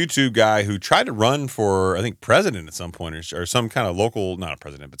 He's a YouTube guy who tried to run for, I think, president at some point, or some kind of local, not a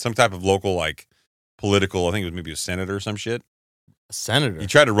president, but some type of local, like, political, I think it was maybe a senator or some shit. A senator? He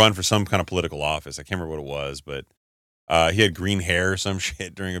tried to run for some kind of political office. I can't remember what it was, but he had green hair or some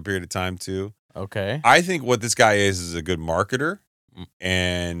shit during a period of time, too. Okay. I think what this guy is a good marketer,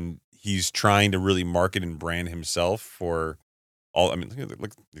 and he's trying to really market and brand himself for all. I mean,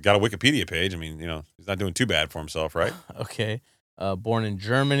 look, he got a Wikipedia page. I mean, he's not doing too bad for himself, right? Okay. Born in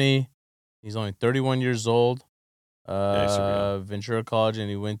Germany. He's only 31 years old. Ventura College, and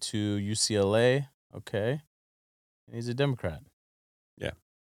he went to UCLA. Okay. And he's a Democrat. Yeah.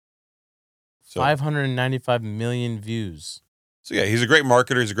 So, 595 million views. So, yeah, he's a great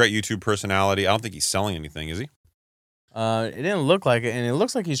marketer. He's a great YouTube personality. I don't think he's selling anything, is he? It didn't look like it, and it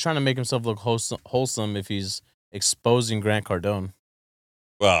looks like he's trying to make himself look wholesome if he's exposing Grant Cardone.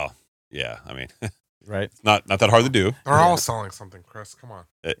 Well, yeah, I mean, right? Not that hard to do. They're all selling something, Chris. Come on.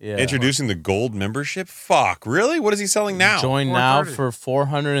 Introducing the gold membership? Fuck, really? What is he selling now? Join now for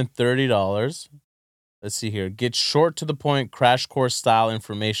 $430. Let's see here. Get short to the point crash course style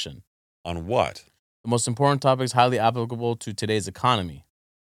information. On what? The most important topics highly applicable to today's economy.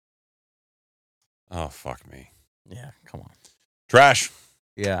 Oh, fuck me. Yeah, come on. Trash.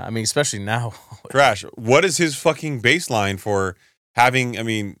 Yeah, I mean, especially now. Trash. What is his fucking baseline for having, I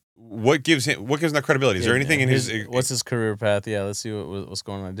mean, what gives him that credibility? Is there anything in his... What's his career path? Yeah, let's see what's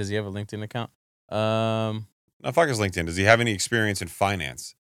going on. Does he have a LinkedIn account? No, fuck his LinkedIn. Does he have any experience in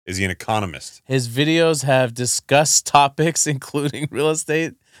finance? Is he an economist? His videos have discussed topics including real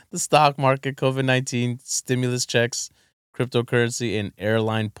estate, the stock market, COVID-19, stimulus checks, cryptocurrency, and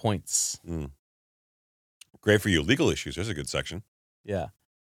airline points. Great for you. Legal issues. There's a good section. Yeah.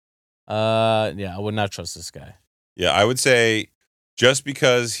 I would not trust this guy. Yeah, I would say Just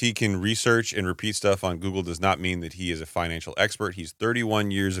because he can research and repeat stuff on Google does not mean that he is a financial expert. He's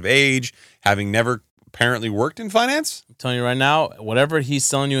 31 years of age, having never apparently worked in finance. I'm telling you right now, whatever he's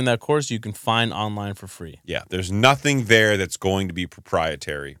selling you in that course, you can find online for free. Yeah, there's nothing there that's going to be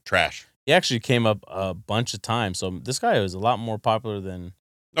proprietary. Trash. He actually came up a bunch of times. So this guy is a lot more popular than...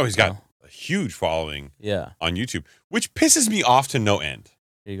 No, he's got a huge following Yeah. on YouTube, which pisses me off to no end.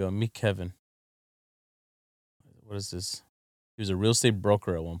 Here you go. Meet Kevin. What is this? He was a real estate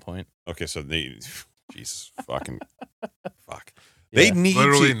broker at one point. Okay, so Jesus, fucking, fuck. Yeah. They need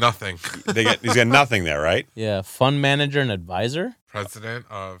Literally to, nothing. he's got nothing there, right? Yeah. Fund manager and advisor. President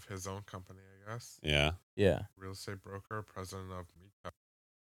of his own company, I guess. Yeah. Yeah. Real estate broker, president of Meetup.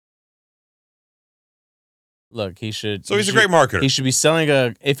 Look, he should... So he's a great marketer. He should be selling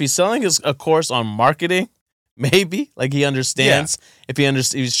if he's selling a course on marketing, maybe, like he understands. If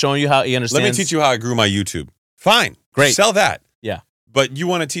he's showing you how he understands. Let me teach you how I grew my YouTube. Fine. Great. Sell that. Yeah. But you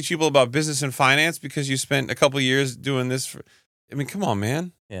want to teach people about business and finance because you spent a couple of years doing this? I mean, come on,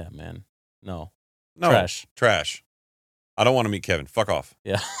 man. Yeah, man. No. No. Trash. I don't want to meet Kevin. Fuck off.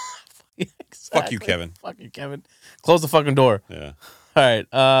 Yeah. Fuck you, Kevin. Fuck you, Kevin. Close the fucking door. Yeah. All right.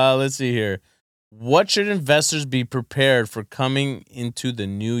 Let's see here. What should investors be prepared for coming into the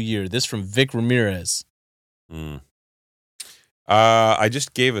new year? This from Vic Ramirez. I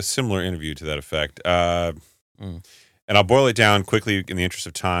just gave a similar interview to that effect. And I'll boil it down quickly in the interest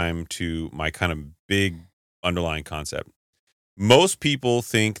of time to my kind of big underlying concept. Most people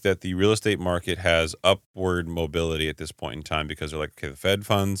think that the real estate market has upward mobility at this point in time because they're like, okay, the Fed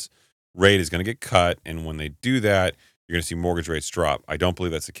funds rate is going to get cut. And when they do that, you're going to see mortgage rates drop. I don't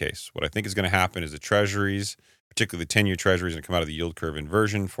believe that's the case. What I think is going to happen is the treasuries, particularly the 10-year treasuries, are going to come out of the yield curve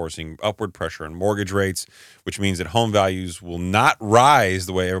inversion, forcing upward pressure on mortgage rates, which means that home values will not rise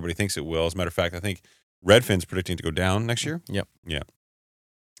the way everybody thinks it will. As a matter of fact, I think Redfin's predicting to go down next year. Yep. Yeah.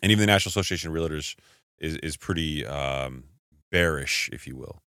 And even the National Association of Realtors is pretty bearish, if you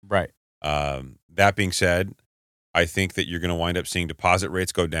will. Right. That being said, I think that you're going to wind up seeing deposit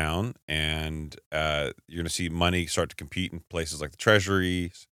rates go down, and you're going to see money start to compete in places like the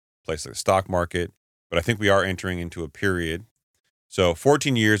Treasury, places like the stock market. But I think we are entering into a period. So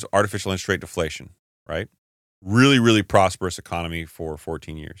 14 years, artificial interest rate deflation, right? Really, really prosperous economy for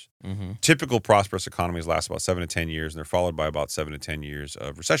 14 years. Mm-hmm. Typical prosperous economies last about 7 to 10 years, and they're followed by about 7 to 10 years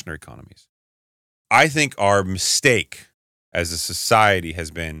of recessionary economies. I think our mistake as a society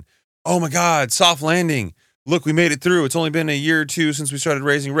has been, oh my God, soft landing. Look, we made it through. It's only been a year or two since we started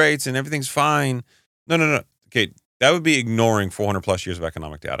raising rates and everything's fine. No. Okay, that would be ignoring 400 plus years of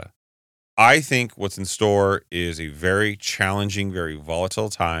economic data. I think what's in store is a very challenging, very volatile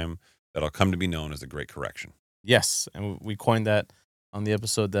time that'll come to be known as the Great Correction. Yes, and we coined that on the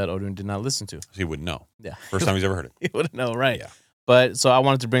episode that Odin did not listen to. So he wouldn't know. Yeah. First time he's ever heard it. He wouldn't know, right? Yeah. But so I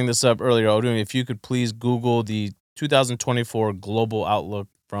wanted to bring this up earlier, Odin. If you could please Google the 2024 Global Outlook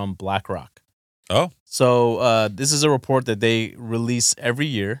from BlackRock. Oh. So this is a report that they release every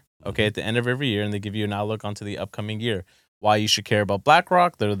year, okay, at the end of every year, and they give you an outlook onto the upcoming year. Why you should care about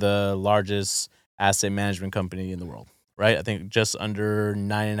BlackRock. They're the largest asset management company in the world, right? I think just under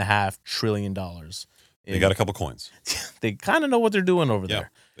 $9.5 trillion. They got a couple coins. They kind of know what they're doing over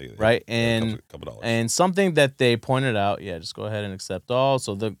there, right? And a couple dollars. And something that they pointed out, just go ahead and accept all.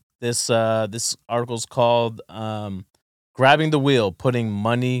 So this article's called "Grabbing the Wheel, Putting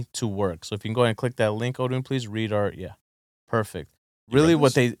Money to Work." So if you can go ahead and click that link, Odin, please read our perfect. Really,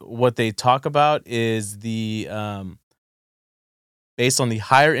 what they talk about is the based on the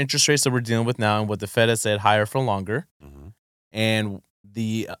higher interest rates that we're dealing with now and what the Fed has said, higher for longer, and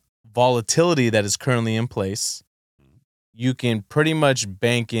the volatility that is currently in place, you can pretty much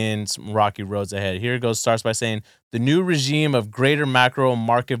bank in some rocky roads ahead. Here it goes. Starts by saying the new regime of greater macro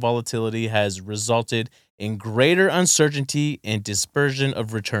market volatility has resulted in greater uncertainty and dispersion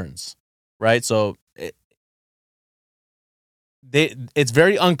of returns. Right? So it's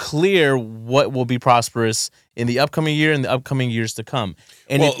very unclear what will be prosperous in the upcoming year and the upcoming years to come.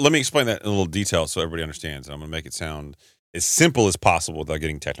 And let me explain that in a little detail so everybody understands. I'm going to make it sound as simple as possible without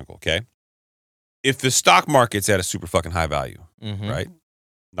getting technical, okay? If the stock market's at a super fucking high value, right?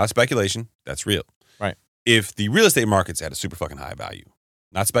 Not speculation, that's real. Right. If the real estate market's at a super fucking high value,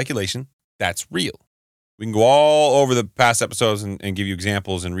 not speculation, that's real. We can go all over the past episodes and give you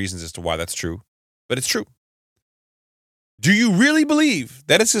examples and reasons as to why that's true, but it's true. Do you really believe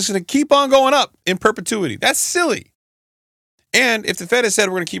that it's just going to keep on going up in perpetuity? That's silly. And if the Fed has said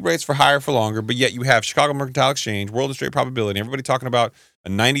we're going to keep rates for higher for longer, but yet you have Chicago Mercantile Exchange, World Interest Rate Probability, everybody talking about a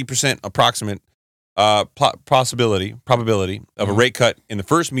 90% approximate probability of a rate cut in the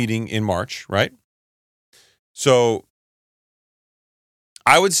first meeting in March, right? So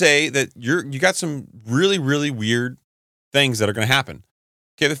I would say that you got some really, really weird things that are going to happen.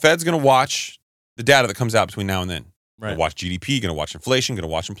 Okay, the Fed's going to watch the data that comes out between now and then. Right. Going to watch GDP, going to watch inflation, going to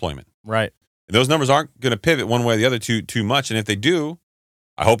watch employment. Right. And those numbers aren't going to pivot one way or the other too much. And if they do,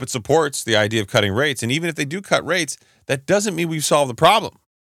 I hope it supports the idea of cutting rates. And even if they do cut rates, that doesn't mean we've solved the problem.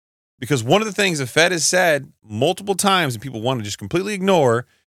 Because one of the things the Fed has said multiple times and people want to just completely ignore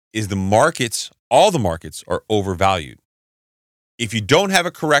is the markets, all the markets are overvalued. If you don't have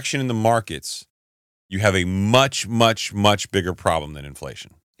a correction in the markets, you have a much, much, much bigger problem than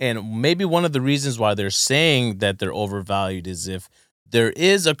inflation. And maybe one of the reasons why they're saying that they're overvalued is if there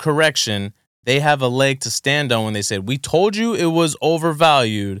is a correction, they have a leg to stand on when they said, we told you it was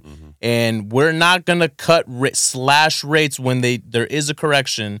overvalued, and we're not going to slash rates when there is a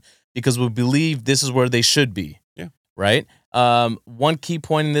correction because we believe this is where they should be. Yeah. Right? One key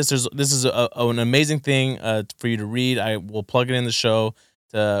point in this is an amazing thing for you to read. I will plug it in the show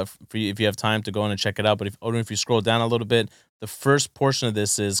for you if you have time to go in and check it out. But if you scroll down a little bit, the first portion of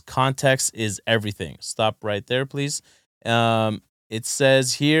this is context is everything. Stop right there, please. It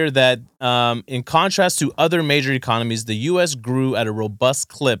says here that in contrast to other major economies, the U.S. grew at a robust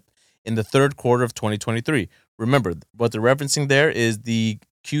clip in the third quarter of 2023. Remember, what they're referencing there is the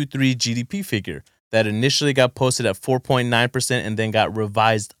Q3 GDP figure that initially got posted at 4.9% and then got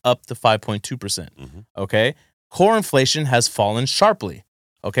revised up to 5.2%. Okay? Core inflation has fallen sharply.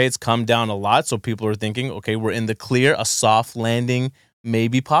 Okay? It's come down a lot, so people are thinking, okay, we're in the clear, a soft landing may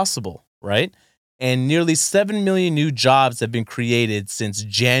be possible, right? And nearly 7 million new jobs have been created since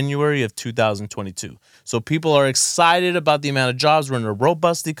January of 2022. So people are excited about the amount of jobs. We're in a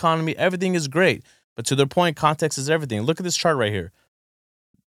robust economy. Everything is great. But to their point, context is everything. Look at this chart right here.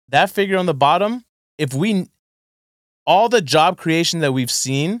 That figure on the bottom, all the job creation that we've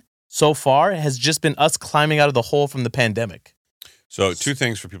seen so far has just been us climbing out of the hole from the pandemic. So 2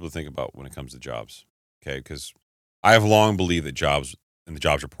 things for people to think about when it comes to jobs, okay? Because I have long believed that jobs and the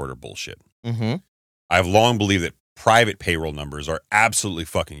jobs report are bullshit. I've long believed that private payroll numbers are absolutely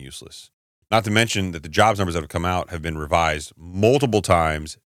fucking useless. Not to mention that the jobs numbers that have come out have been revised multiple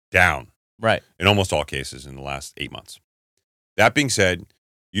times down. Right. In almost all cases in the last 8 months. That being said,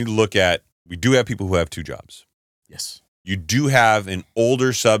 you look at, we do have people who have 2 jobs. Yes. You do have an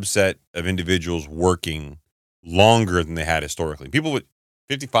older subset of individuals working longer than they had historically. People with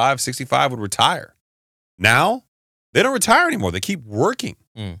 55, 65 would retire. Now, they don't retire anymore. They keep working.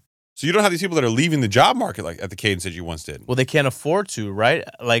 So you don't have these people that are leaving the job market like at the cadence that you once did. Well, they can't afford to, right?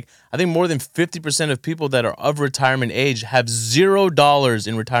 Like, I think more than 50% of people that are of retirement age have $0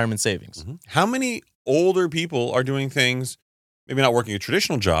 in retirement savings. How many older people are doing things, maybe not working a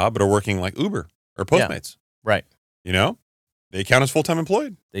traditional job, but are working like Uber or Postmates? Yeah, right. You know, they count as full-time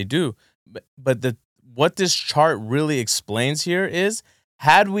employed. They do. But what this chart really explains here is,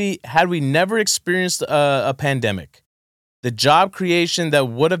 had we never experienced a pandemic, the job creation that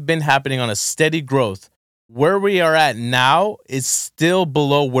would have been happening on a steady growth, where we are at now is still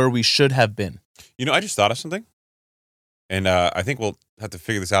below where we should have been. You know, I just thought of something, and I think we'll have to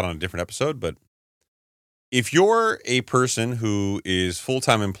figure this out on a different episode, but if you're a person who is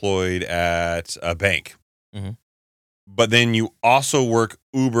full-time employed at a bank, but then you also work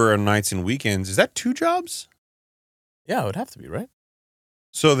Uber on nights and weekends, is that 2 jobs? Yeah, it would have to be, right?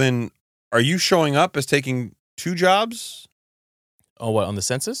 So then are you showing up as taking 2 jobs? Oh, what, on the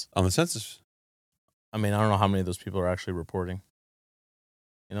census? On the census. I mean, I don't know how many of those people are actually reporting.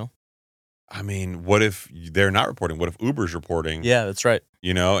 You know? I mean, what if they're not reporting? What if Uber's reporting? Yeah, that's right.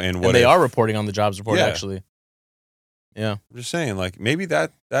 You know, and what they if, are reporting on the jobs report, Yeah. actually. Yeah. I'm just saying, like, maybe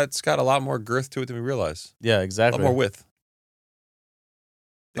that's got a lot more girth to it than we realize. Yeah, A exactly. lot more width.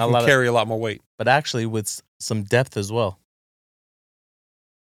 They Not a can lot of- carry a lot more weight. But actually with some depth as well.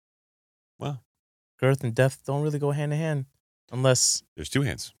 Wow. Girth and depth don't really go hand in hand unless There's 2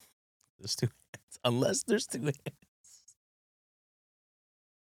 hands. there's 2 hands. Unless there's 2 hands.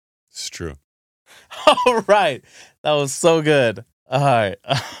 It's true. All right. That was so good. All right.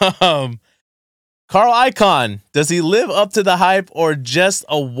 Carl Icahn, does he live up to the hype or just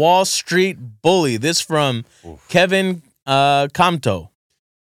a Wall Street bully? This from Kevin Kamto.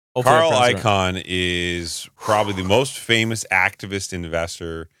 Hopefully Carl I pronounced it right. Icahn is probably the most famous activist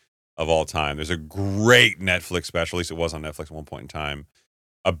investor of all time. There's a great Netflix special, at least it was on Netflix at one point in time,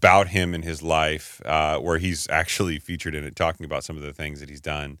 about him and his life, where he's actually featured in it, talking about some of the things that he's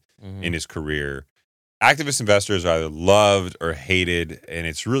done in his career. Activist investors are either loved or hated, and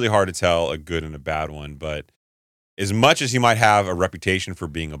it's really hard to tell a good and a bad one. But as much as he might have a reputation for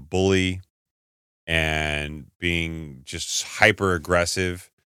being a bully and being just hyper aggressive,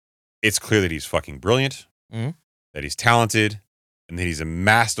 it's clear that he's fucking brilliant, that he's talented, and that he's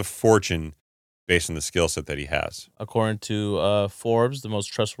amassed a fortune based on the skill set that he has. According to Forbes, the most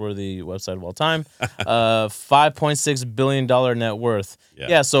trustworthy website of all time, $5.6 billion net worth.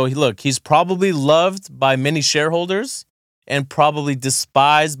 Yeah, so he's probably loved by many shareholders and probably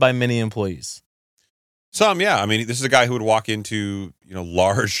despised by many employees. Some, yeah. I mean, this is a guy who would walk into,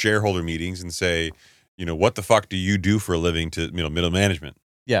 large shareholder meetings and say, what the fuck do you do for a living to, middle management?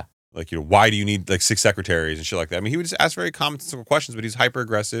 Yeah. Like, why do you need like 6 secretaries and shit like that? I mean, he would just ask very common simple questions, but he's hyper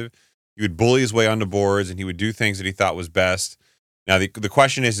aggressive. He would bully his way onto boards, and he would do things that he thought was best. Now, the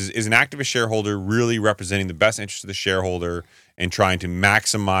question is an activist shareholder really representing the best interest of the shareholder and trying to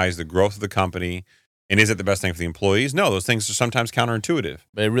maximize the growth of the company? And is it the best thing for the employees? No, those things are sometimes counterintuitive.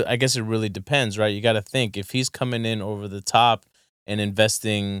 But I guess it really depends, right? You got to think, if he's coming in over the top and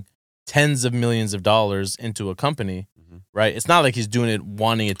investing tens of millions of dollars into a company, right? It's not like he's doing it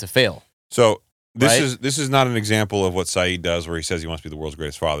wanting it to fail. So this is not an example of what Saeed does, where he says he wants to be the world's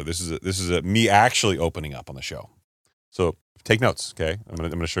greatest father. This is me actually opening up on the show. So take notes, okay? I'm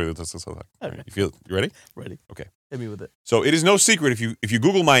gonna show you what this looks like. Okay. You ready? Ready. Okay. Hit me with it. So it is no secret, if you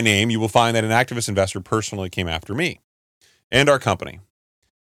Google my name, you will find that an activist investor personally came after me and our company.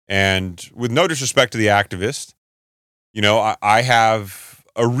 And with no disrespect to the activist, I have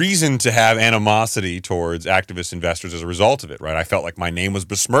a reason to have animosity towards activist investors as a result of it, right? I felt like my name was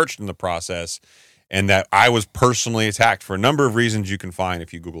besmirched in the process and that I was personally attacked for a number of reasons you can find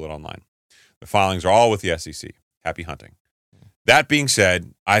if you Google it online. The filings are all with the SEC. Happy hunting. That being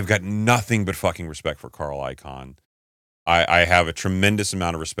said, I've got nothing but fucking respect for Carl Icahn. I have a tremendous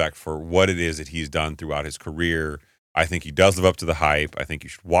amount of respect for what it is that he's done throughout his career. I think he does live up to the hype. I think you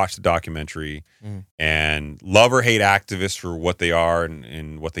should watch the documentary and love or hate activists for what they are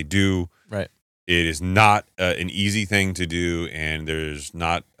and what they do. Right. It is not an easy thing to do, and there's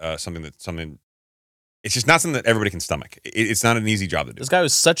not something. It's just not something that everybody can stomach. It's not an easy job to do. This guy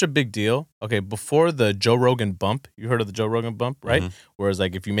was such a big deal. Okay, before the Joe Rogan bump, you heard of the Joe Rogan bump, right? Whereas,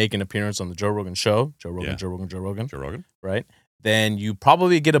 like, if you make an appearance on the Joe Rogan show, Joe Rogan, right? Then you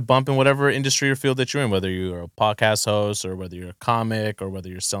probably get a bump in whatever industry or field that you're in, whether you're a podcast host or whether you're a comic or whether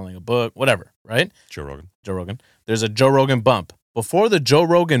you're selling a book, whatever, right? Joe Rogan. There's a Joe Rogan bump. Before the Joe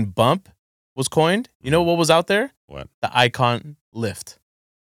Rogan bump was coined, you know what was out there? What? The Icon lift.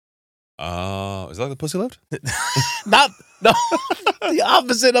 Is that the pussy lift? No, the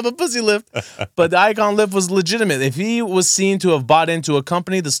opposite of a pussy lift. But the Icon lift was legitimate. If he was seen to have bought into a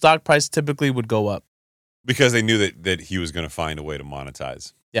company, the stock price typically would go up. Because they knew that he was going to find a way to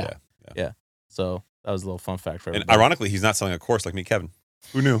monetize. Yeah. So that was a little fun fact for everybody. And ironically, he's not selling a course like Meet Kevin.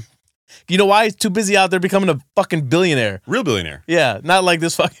 Who knew? You know why? He's too busy out there becoming a fucking billionaire. Real billionaire. Yeah, not like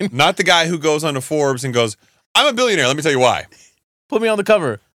this fucking... Not the guy who goes onto Forbes and goes, I'm a billionaire. Let me tell you why. Put me on the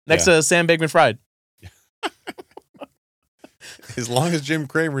cover next to Sam Bankman-Fried. As long as Jim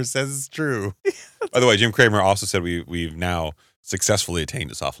Cramer says it's true. By the way, Jim Cramer also said we've now successfully attained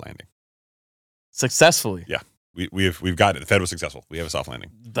a soft landing. Successfully? Yeah. We've got it. The Fed was successful. We have a soft landing.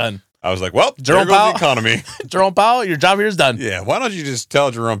 Done. I was like, well, Jerome there goes Powell. the economy. Jerome Powell, your job here is done. Yeah. Why don't you just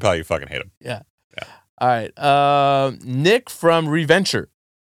tell Jerome Powell you fucking hate him? Yeah. All right. Nick from Reventure.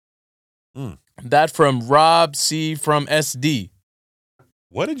 That from Rob C. from SD.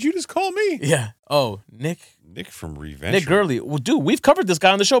 What did you just call me? Yeah. Oh, Nick. Nick from Reventure. Nick Gurley. Well, dude, we've covered this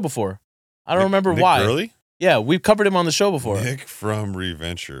guy on the show before. I don't remember why. Nick Gurley? Yeah, we've covered him on the show before. Nick from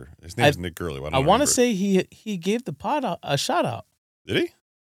Reventure. His name's Nick Gurley. I want to say he gave the pod a shout out. Did he?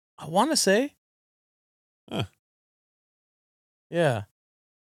 I want to say. Huh. Yeah.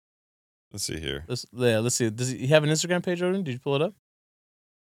 Let's see here. Let's see. Does he have an Instagram page, Odin? Did you pull it up?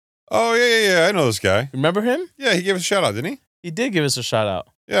 Oh, yeah. I know this guy. Remember him? Yeah, he gave us a shout out, didn't he? He did give us a shout out.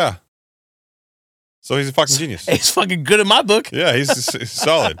 Yeah. So he's a fucking genius. He's fucking good in my book. Yeah, he's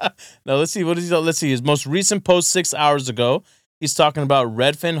solid. Now, let's see. Let's see. His most recent post 6 hours ago, he's talking about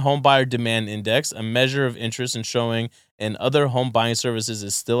Redfin Home Buyer Demand Index, a measure of interest in showing and other home buying services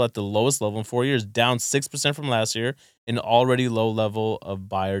is still at the lowest level in 4 years, down 6% from last year, an already low level of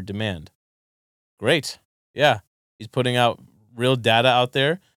buyer demand. Great. Yeah. He's putting out real data out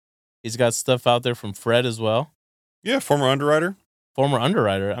there. He's got stuff out there from Fred as well. Yeah, former underwriter.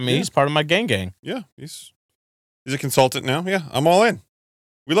 I mean, He's part of my gang. Yeah, he's a consultant now. Yeah, I'm all in.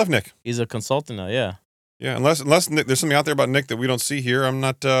 We love Nick. He's a consultant now, yeah. Yeah, unless Nick, there's something out there about Nick that we don't see here, I'm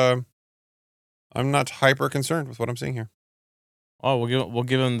not hyper concerned with what I'm seeing here. Oh, we'll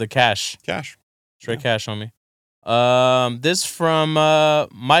give him the cash. Straight cash on me. This from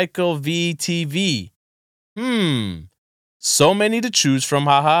Michael VTV. So many to choose from.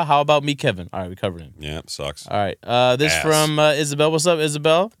 Haha. How about me, Kevin? All right, we covered him. Yeah, it sucks. All right. This from Isabel. What's up,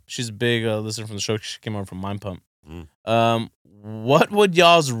 Isabel? She's a big listener from the show. She came on from Mind Pump. What would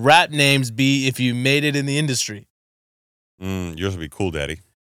y'all's rap names be if you made it in the industry? Yours would be Cool Daddy,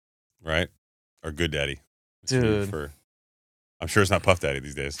 right? Or Good Daddy. Dude. I'm sure it's not Puff Daddy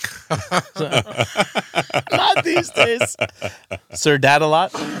these days. Not these days. Sir Dad a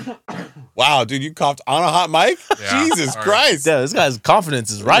lot? Wow, dude, you coughed on a hot mic? Yeah, Jesus sorry. Christ. Yeah, this guy's confidence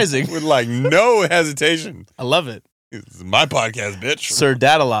is rising. With like no hesitation. I love it. This is my podcast, bitch. Sir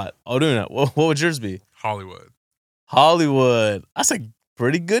Dad a lot. Oduna, what would yours be? Hollywood. Hollywood. That's a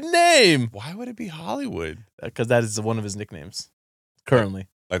pretty good name. Why would it be Hollywood? Because that is one of his nicknames currently.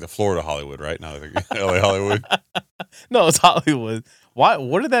 Like the Florida Hollywood, right? Not like LA Hollywood. No, it's Hollywood. Why?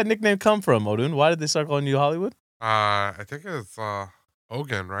 Where did that nickname come from, Odun? Why did they start calling you Hollywood? I think it's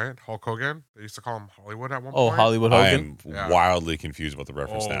Hogan, right? Hulk Hogan. They used to call him Hollywood at one Oh, point. Hollywood I Hogan. am Yeah. wildly confused about the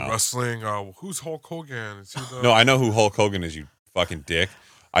reference now. Wrestling. Who's Hulk Hogan? Is he the... No, I know who Hulk Hogan is, you fucking dick.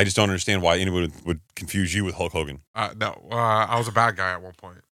 I just don't understand why anyone would confuse you with Hulk Hogan. No, I was a bad guy at one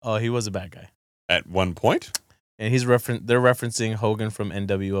point. Oh, he was a bad guy. At one point? And they're referencing Hogan from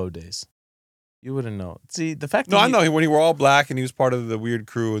NWO days. You wouldn't know. See, the fact No, that I know. When he were all black and he was part of the weird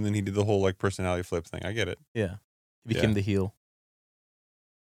crew and then he did the whole like personality flip thing. I get it. Yeah. He became Yeah. the heel.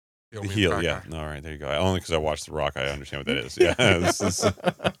 He'll The mean heel, bad yeah. guy. No, all right, there you go. Only because I watched The Rock, I understand what that is.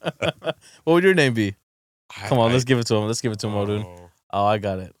 Yeah. What would your name be? Come on, let's give it to him. Let's give it to him, Odun. Oh. Oh, I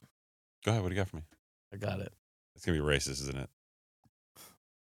got it. Go ahead. What do you got for me? I got it. It's going to be racist, isn't it?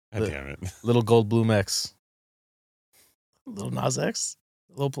 God The- damn it. Little Goldblum X. Little Nas X.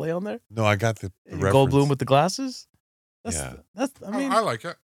 A little play on there. No, I got the reference. Goldblum with the glasses. Yeah. I mean, I like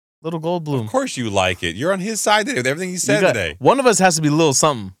it. little Goldblum. Of course you like it. You're on his side today with everything he You said got- today. One of us has to be little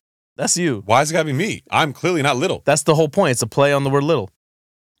something. That's you. Why's it got to be me? I'm clearly not little. That's the whole point. It's a play on the word little.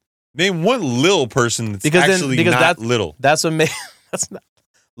 Name one little person that's Because then- actually because not that's- little. That's what made. That's not.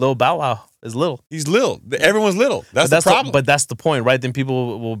 Lil Bow Wow is little. He's little. Everyone's little. That's But the problem. but that's the point, right? Then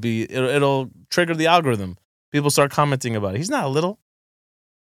people will be. It'll trigger the algorithm. People start commenting about it. He's not little.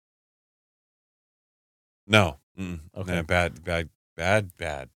 No. Mm-mm. Okay. Nah, bad.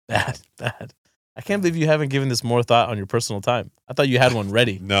 Bad. I can't believe you haven't given this more thought on your personal time. I thought you had one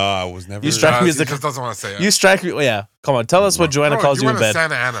ready. No, I was never. You strike me as He a- just doesn't want to say it. You strike me. Yeah, come on. Tell us what Joanna No, calls you in went to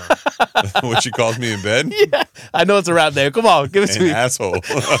bed. Santa Ana. what she calls me in bed? Yeah, I know it's a rap name. Come on, give it to An me. asshole.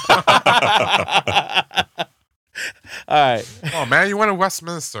 All right. Oh man, you went to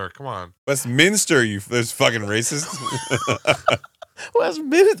Westminster. Come on. Westminster, you this fucking racist.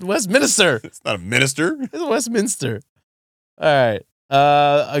 Westminster. It's not a minister. It's Westminster. All right.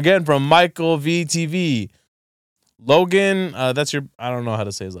 Again from Michael VTV. Logan, that's your. I don't know how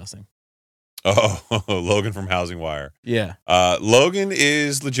to say his last name. Oh, Logan from Housing Wire. Yeah. Logan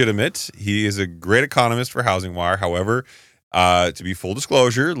is legitimate. He is a great economist for Housing Wire. However, to be full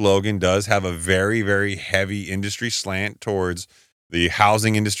disclosure, Logan does have a very, very heavy industry slant towards the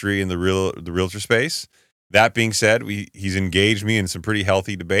housing industry and the realtor space. That being said, he's engaged me in some pretty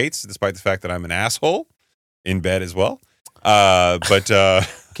healthy debates, despite the fact that I'm an asshole in bed as well. But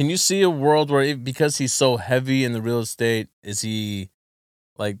Can you see a world where, because he's so heavy in the real estate, is he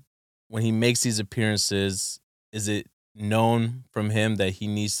like when he makes these appearances? Is it known from him that he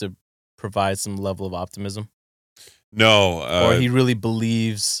needs to provide some level of optimism, no, or he really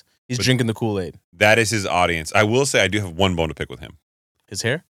believes he's drinking the Kool-Aid? that is his audience. I will say I do have one bone to pick with him. His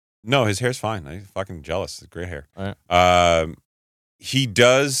hair? No, his hair's fine. I'm fucking jealous. It's great hair. All right. He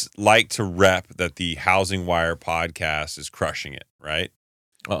does like to rep that the Housing Wire podcast is crushing it, right?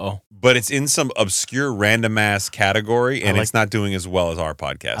 Uh-oh. But it's in some obscure random ass category, and it's not doing as well as our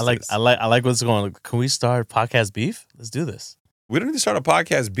podcast. I like what's going on. Can we start podcast beef? Let's do this. We don't need to start a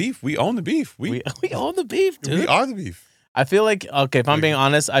podcast beef. We own the beef. We own the beef, dude. we are the beef. I feel like, okay, if I'm being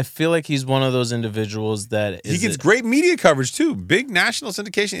honest, I feel like he's one of those individuals that He gets great media coverage too. Big national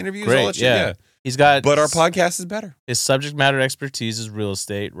syndication interviews, all that shit. Yeah. He's got, But our podcast is better. his subject matter expertise is real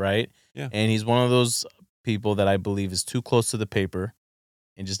estate, right? Yeah. And he's one of those people that I believe is too close to the paper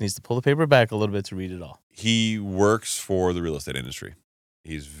and just needs to pull the paper back a little bit to read it all. He works for the real estate industry.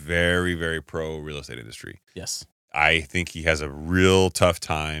 He's very, very pro real estate industry. Yes. I think he has a real tough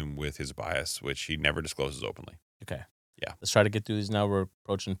time with his bias, which he never discloses openly. Okay. Yeah. Let's try to get through these now. We're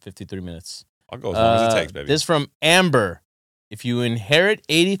approaching 53 minutes. I'll go as long as it takes, baby. This from Amber. If you inherit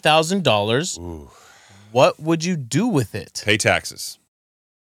 $80,000, Ooh. what would you do with it? Pay taxes.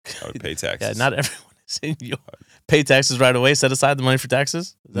 I would pay taxes. Yeah, not everyone is in your pay taxes right away. Set aside the money for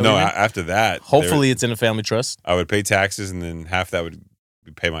taxes. Is that No, what you mean? after that, Hopefully it's in a family trust. I would pay taxes, and then half that would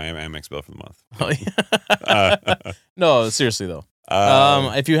pay my Amex bill for the month. Oh, yeah. No, seriously though.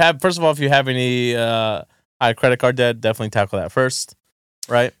 If you have, first of all, if you have any high credit card debt, definitely tackle that first,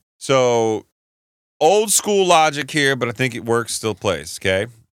 right? So old school logic here, but I think it works, still plays, okay?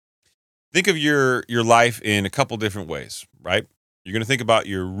 Think of your life in a couple different ways, right? You're going to think about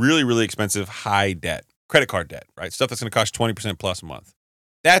your really, really expensive high debt, credit card debt, right? Stuff that's going to cost 20% plus a month.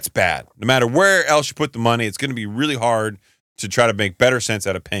 That's bad. No matter where else you put the money, it's going to be really hard to try to make better sense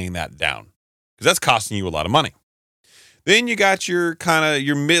out of paying that down because that's costing you a lot of money. Then you got your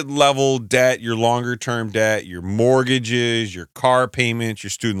your mid-level debt, your longer-term debt, your mortgages, your car payments, your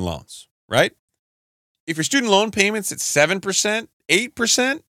student loans, right? If your student loan payment's at 7%,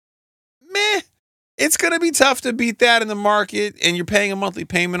 8%, meh, it's going to be tough to beat that in the market, and you're paying a monthly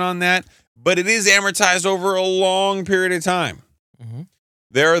payment on that, but it is amortized over a long period of time. Mm-hmm.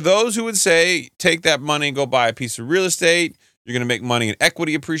 There are those who would say, take that money and go buy a piece of real estate. You're going to make money in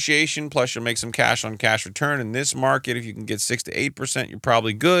equity appreciation, plus you'll make some cash on cash return. In this market, if you can get 6 to 8%, you're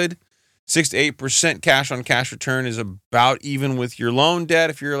probably good. 6 to 8% cash on cash return is about even with your loan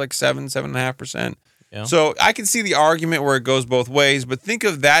debt if you're like 7.5%. Yeah. So I can see the argument where it goes both ways, but think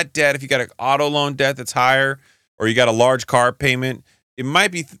of that debt. If you got an auto loan debt that's higher, or you got a large car payment, you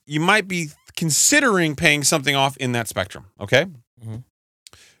might be considering paying something off in that spectrum. Okay. Mm-hmm.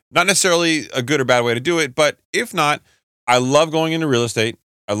 Not necessarily a good or bad way to do it, but if not, I love going into real estate.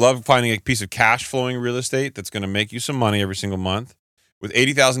 I love finding a piece of cash flowing real estate that's going to make you some money every single month. With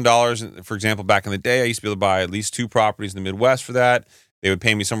 $80,000, for example, back in the day, I used to be able to buy at least 2 properties in the Midwest for that. They would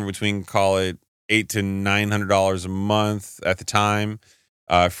pay me somewhere between, call it $800 to $900 a month at the time.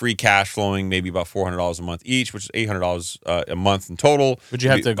 Free cash flowing, maybe about $400 a month each, which is $800 a month in total. Would you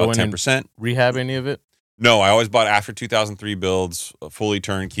have to go in 10%. and rehab any of it? No, I always bought after 2003 builds, fully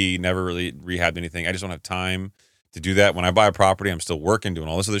turnkey, never really rehabbed anything. I just don't have time to do that. When I buy a property, I'm still working, doing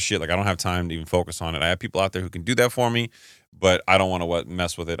all this other shit. Like, I don't have time to even focus on it. I have people out there who can do that for me, but I don't want to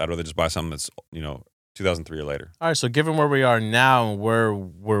mess with it. I'd rather just buy something that's, 2003 or later. All right, so given where we are now, where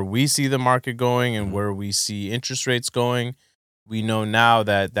we see the market going and where we see interest rates going, we know now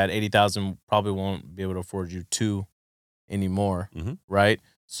that $80,000 probably won't be able to afford you 2 anymore, right?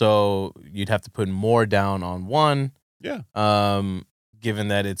 So you'd have to put more down on one. Yeah. Given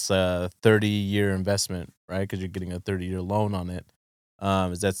that it's a 30-year investment, right? Because you're getting a 30-year loan on it.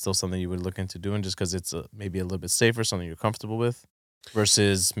 Is that still something you would look into doing just because it's maybe a little bit safer, something you're comfortable with,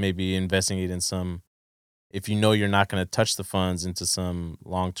 versus maybe investing it in some, if you know you're not going to touch the funds, into some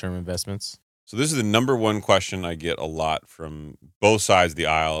long-term investments? So this is the number one question I get a lot from both sides of the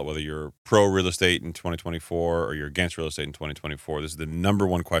aisle, whether you're pro real estate in 2024 or you're against real estate in 2024. This is the number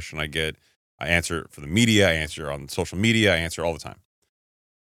one question I get. I answer for the media. I answer on social media. I answer all the time.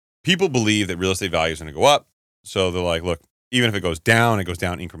 People believe that real estate value is going to go up. So they're like, look, even if it goes down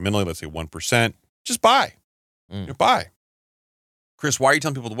incrementally, let's say 1%, just buy. Buy. Chris, why are you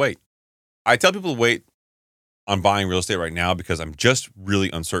telling people to wait? I tell people to wait on buying real estate right now because I'm just really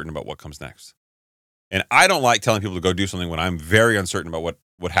uncertain about what comes next. And I don't like telling people to go do something when I'm very uncertain about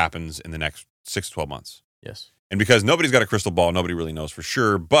what happens in the next 6 to 12 months. Yes. And because nobody's got a crystal ball, nobody really knows for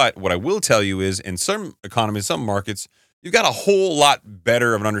sure. But what I will tell you is in some economies, some markets, you've got a whole lot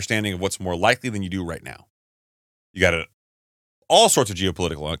better of an understanding of what's more likely than you do right now. You got all sorts of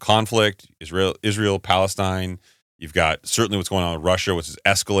geopolitical conflict, Israel, Palestine. You've got certainly what's going on with Russia, which is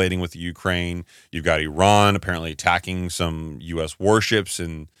escalating with the Ukraine. You've got Iran apparently attacking some U.S. warships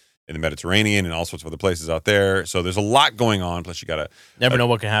in the Mediterranean and all sorts of other places out there. So there's a lot going on. Plus, you got never know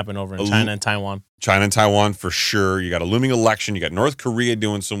what can happen over in China and Taiwan. China and Taiwan for sure. You got a looming election. You got North Korea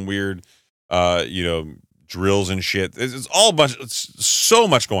doing some weird, drills and shit. It's so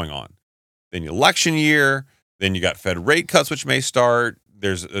much going on. Then election year. Then you got Fed rate cuts, which may start.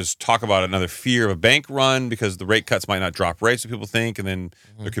 There's talk about another fear of a bank run because the rate cuts might not drop rates, as people think, and then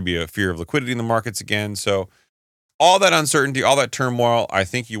there could be a fear of liquidity in the markets again. So all that uncertainty, all that turmoil, I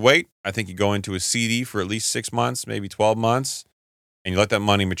think you wait. I think you go into a CD for at least 6 months, maybe 12 months, and you let that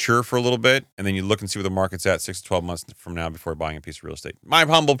money mature for a little bit, and then you look and see where the market's at 6 to 12 months from now before buying a piece of real estate. My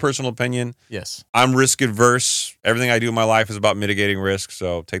humble personal opinion. Yes. I'm risk adverse. Everything I do in my life is about mitigating risk,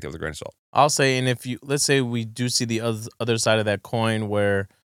 so take that with a grain of salt. I'll say, and if let's say we do see the other side of that coin where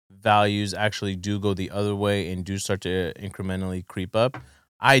values actually do go the other way and do start to incrementally creep up,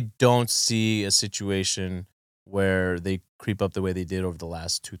 I don't see a situation where they creep up the way they did over the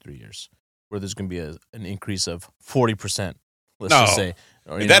last 2-3 years, where there's going to be an increase of 40%. Let's just say.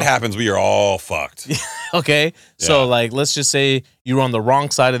 Or, if that happens, we are all fucked. Okay. Yeah. So, let's just say you're on the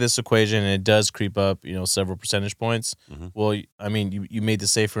wrong side of this equation and it does creep up, several percentage points. Mm-hmm. Well, I mean, you made the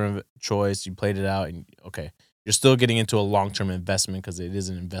safer choice. You played it out. And, okay, you're still getting into a long-term investment because it is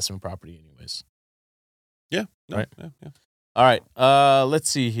an investment property anyways. Yeah. No, right. Yeah. All right. Let's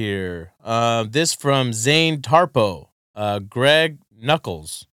see here. This from Zane Tarpo. Greg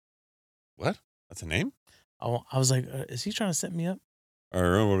Knuckles. What? That's a name? I was like, is he trying to set me up? All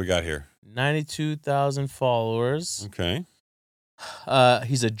right, what do we got here? 92,000 followers. Okay.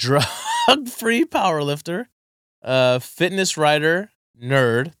 He's a drug-free powerlifter, fitness writer,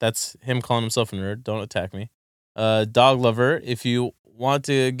 nerd. That's him calling himself a nerd. Don't attack me. Dog lover. If you want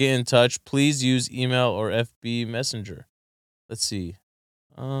to get in touch, please use email or FB Messenger. Let's see.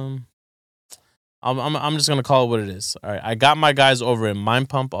 I'm just gonna call it what it is. All right, I got my guys over at Mind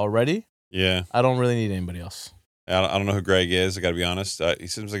Pump already. Yeah. I don't really need anybody else. I don't know who Greg is. I got to be honest. He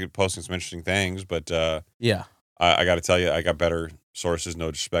seems like he's posting some interesting things, but Yeah. I got to tell you, I got better sources. No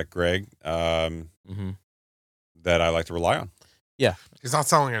disrespect, Greg. That I like to rely on. Yeah. He's not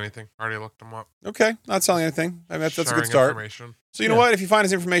selling anything. Already looked him up. Okay, not selling anything. I mean, that's a Sharing good start. information. So you know what? If you find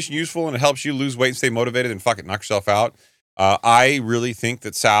this information useful and it helps you lose weight and stay motivated, then fuck it, knock yourself out. I really think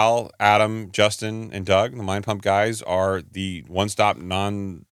that Sal, Adam, Justin, and Doug, the Mind Pump guys, are the one-stop,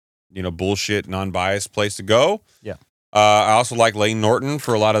 bullshit, non-biased place to go. Yeah. I also like Lane Norton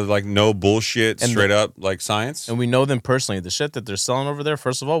for a lot of like no bullshit, And straight up like science. And we know them personally. The shit that they're selling over there,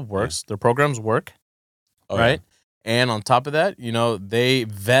 first of all, works. Their programs work, Oh, right? And on top of that, they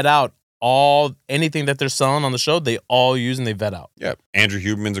vet out anything that they're selling on the show. They all use and they vet out. Yeah. Andrew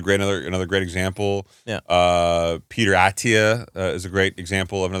Huberman's another great example. Yeah. Peter Attia is a great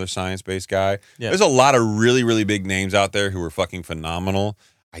example of another science-based guy. Yeah. There's a lot of really, really big names out there who are fucking phenomenal.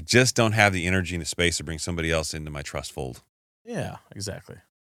 I just don't have the energy and the space to bring somebody else into my trust fold. Yeah, exactly.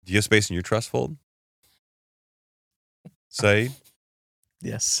 Do you have space in your trust fold? Say,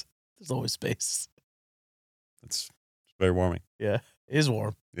 Yes. There's always space. it's very warming. Yeah. It is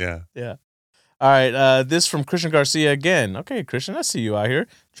warm. Yeah. All right. This from Christian Garcia again. Okay, Christian, I see you out here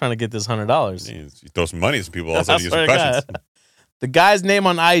trying to get this $100. You throw some money at some people, all of a I sudden you get swear some to questions. God. The guy's name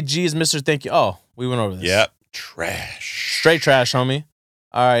on IG is Mr. Thank You. Oh, we went over this. Yep. Trash. Straight trash, homie.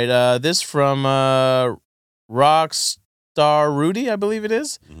 All right. This from Rockstar Rudy, I believe it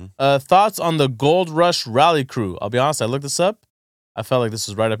is. Mhm. Thoughts on the Gold Rush Rally Crew. I'll be honest, I looked this up. I felt like this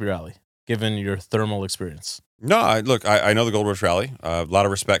was right up your alley, given your thermal experience. No, I know the Gold Rush Rally. A lot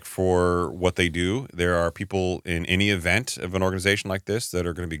of respect for what they do. There are people in any event of an organization like this that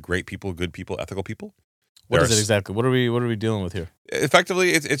are going to be great people, good people, ethical people. What is it exactly? What are we dealing with here?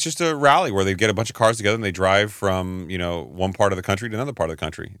 Effectively, it's just a rally where they get a bunch of cars together and they drive from one part of the country to another part of the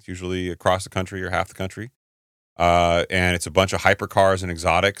country. It's usually across the country or half the country, and it's a bunch of hypercars and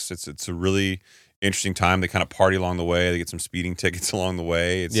exotics. It's a really interesting time. They kind of party along the way. They get some speeding tickets along the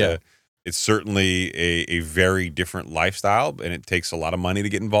way. It's certainly a very different lifestyle, and it takes a lot of money to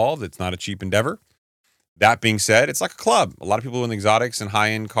get involved. It's not a cheap endeavor. That being said, it's like a club. A lot of people in the exotics and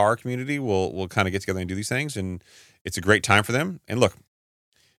high-end car community will kind of get together and do these things, and it's a great time for them. And look,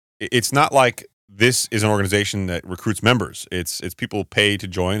 it's not like this is an organization that recruits members. It's people pay to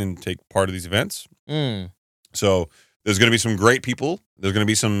join and take part of these events. So there's going to be some great people. There's going to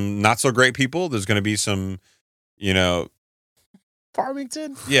be some not so great people. There's going to be some,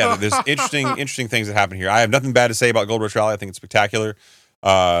 Farmington? Yeah, there's interesting things that happen here. I have nothing bad to say about Gold Rush Rally. I think it's spectacular.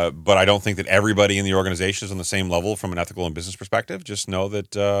 But I don't think that everybody in the organization is on the same level from an ethical and business perspective. Just know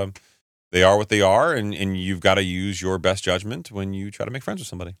that they are what they are, and you've got to use your best judgment when you try to make friends with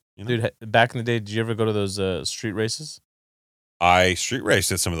somebody. Dude, back in the day, did you ever go to those street races? I street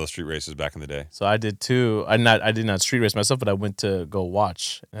raced at some of those street races back in the day. So I did too. I did not street race myself, but I went to go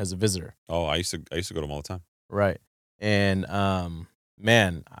watch as a visitor. Oh, I used to go to them all the time. Right. And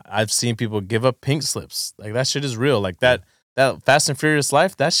man, I've seen people give up pink slips. Like that shit is real. Like that Fast and Furious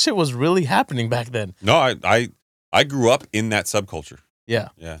life, that shit was really happening back then. No, I grew up in that subculture. Yeah.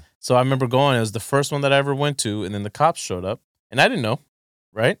 Yeah. So I remember going. It was the first one that I ever went to, and then the cops showed up, and I didn't know,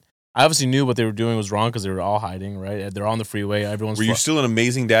 right? I obviously knew what they were doing was wrong because they were all hiding, right? They're on the freeway. Everyone's. Were you still an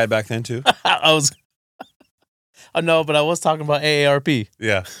amazing dad back then too? I was. Oh no, but I was talking about AARP.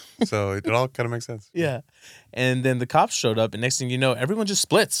 Yeah. So it all kind of makes sense. Yeah. And then the cops showed up, and next thing you know, everyone just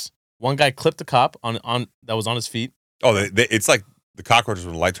splits. One guy clipped the cop on that was on his feet. Oh, it's like the cockroaches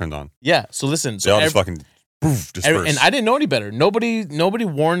when the light turned on. Yeah. So listen. They all just fucking poof, disperse. And I didn't know any better. Nobody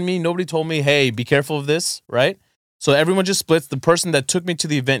warned me. Nobody told me, hey, be careful of this, right? So everyone just splits. The person that took me to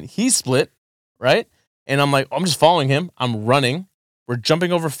the event, he split, right? And I'm like, I'm just following him. I'm running. We're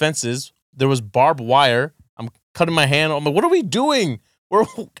jumping over fences. There was barbed wire. I'm cutting my hand. I'm like, what are we doing? We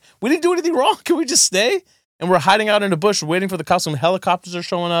didn't do anything wrong. Can we just stay? And we're hiding out in a bush, waiting for the cops. Some helicopters are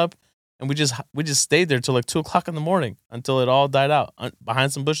showing up, and we just stayed there till like 2:00 in the morning until it all died out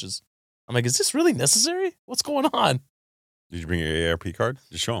behind some bushes. I'm like, is this really necessary? What's going on? Did you bring your AARP card?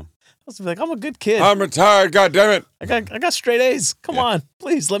 Just show them. I was like, I'm a good kid. I'm retired. God damn it! I got straight A's. Come on,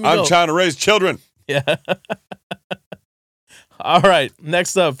 please let me go. I'm trying to raise children. Yeah. All right.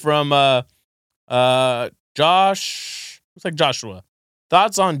 Next up from Josh, looks like Joshua.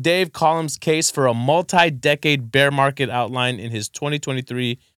 Thoughts on Dave Collins' case for a multi-decade bear market outlined in his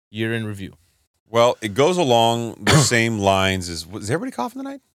 2023 year-end review? Well, it goes along the same lines as. Is everybody coughing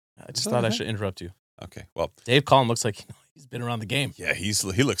tonight? I just thought I should interrupt you. Okay. Well, Dave Collins looks like he's been around the game. yeah, he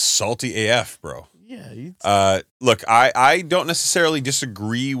looks salty AF, bro. Yeah. Look, I don't necessarily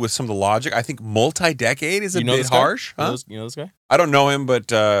disagree with some of the logic. I think multi-decade is a bit harsh. You know this guy? I don't know him,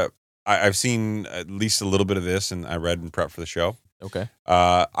 but I've seen at least a little bit of this, and I read and prep for the show. Okay.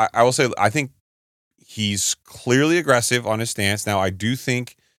 I will say I think he's clearly aggressive on his stance. Now, I do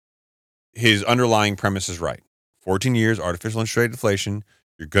think his underlying premise is right. 14 years, artificial interest rate inflation.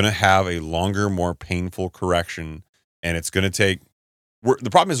 You're going to have a longer, more painful correction, and it's going to take. The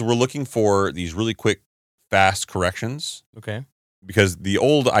problem is we're looking for these really quick, fast corrections. Okay. Because the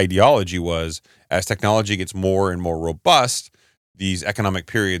old ideology was as technology gets more and more robust, these economic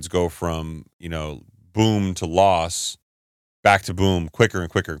periods go from, boom to loss, back to boom quicker and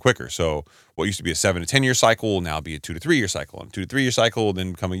quicker and quicker. So what used to be a 7 to 10 year cycle will now be a 2 to 3 year cycle, and 2 to 3 year cycle will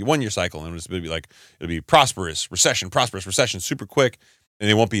then become a 1 year cycle, and it'll be prosperous recession, super quick, and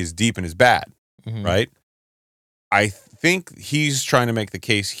it won't be as deep and as bad, right? I think he's trying to make the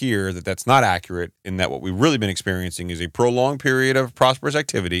case here that that's not accurate, in that what we've really been experiencing is a prolonged period of prosperous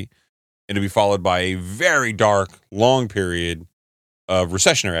activity, and to be followed by a very dark, long period of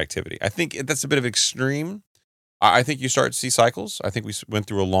recessionary activity. I think that's a bit of extreme. I think you start to see cycles. I think we went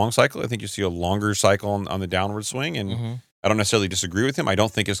through a long cycle. I think you see a longer cycle on the downward swing, and I don't necessarily disagree with him. I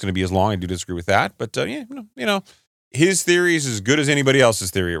don't think it's going to be as long. I do disagree with that, but his theory is as good as anybody else's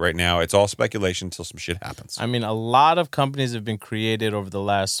theory right now. It's all speculation until some shit happens. I mean, a lot of companies have been created over the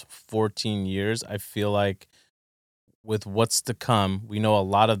last 14 years. I feel like with what's to come, we know a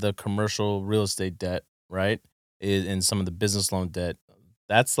lot of the commercial real estate debt, right, and some of the business loan debt.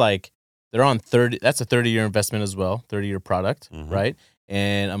 That's like they're on 30. That's a 30-year investment as well, 30-year product, right?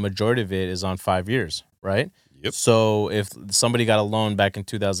 And a majority of it is on 5 years, right? Yep. So if somebody got a loan back in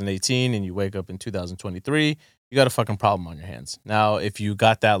 2018 and you wake up in 2023, you got a fucking problem on your hands. Now, if you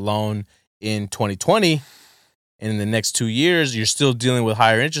got that loan in 2020 and in the next 2 years, you're still dealing with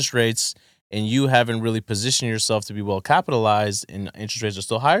higher interest rates and you haven't really positioned yourself to be well capitalized and interest rates are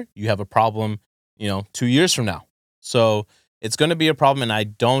still higher, you have a problem, 2 years from now. So it's going to be a problem, and I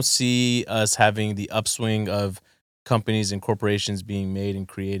don't see us having the upswing of companies and corporations being made and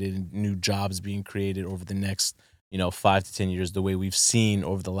created and new jobs being created over the next, 5 to 10 years the way we've seen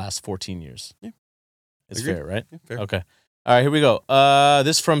over the last 14 years. Yeah. It's fair, right? Yeah, fair. Okay. All right, here we go.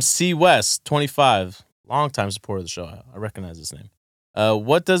 This from C West 25, longtime supporter of the show. I recognize this name.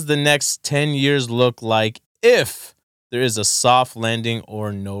 What does the next 10 years look like if there is a soft landing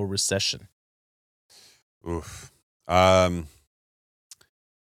or no recession? Oof. Okay.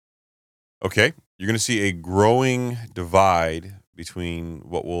 You're going to see a growing divide between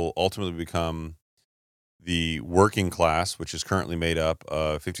what will ultimately become the working class, which is currently made up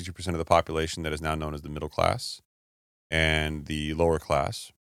of 52% of the population that is now known as the middle class, and the lower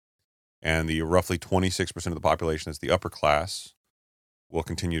class, and the roughly 26% of the population that's the upper class will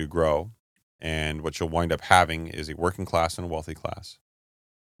continue to grow. And what you'll wind up having is a working class and a wealthy class.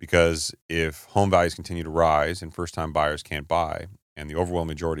 Because if home values continue to rise and first-time buyers can't buy, and the overwhelming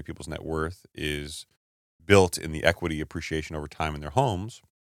majority of people's net worth is built in the equity appreciation over time in their homes,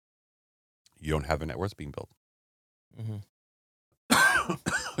 you don't have a net worth being built.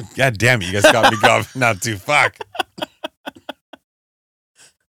 God damn it, you guys got me going. Not too fuck.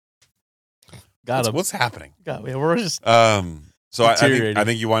 What's happening? We're just so I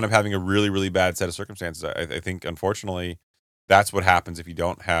think you wind up having a really, really bad set of circumstances. I think, unfortunately, that's what happens if you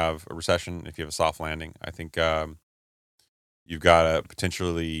don't have a recession, if you have a soft landing. I think you've got a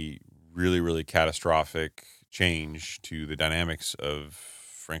potentially really, really catastrophic change to the dynamics of,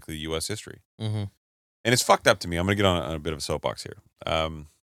 frankly, U.S. history. And it's fucked up to me. I'm going to get on a bit of a soapbox here.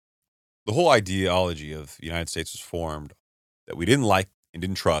 The whole ideology of the United States was formed that we didn't like and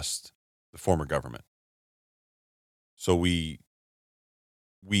didn't trust the former government. So we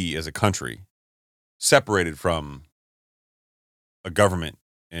as a country separated from a government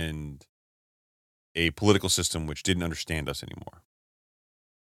and a political system which didn't understand us anymore.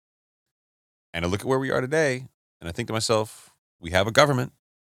 And I look at where we are today, and I think to myself, we have a government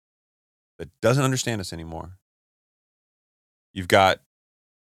that doesn't understand us anymore. You've got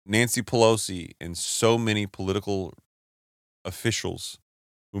Nancy Pelosi and so many political officials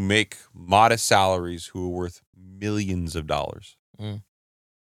who make modest salaries who are worth millions of dollars.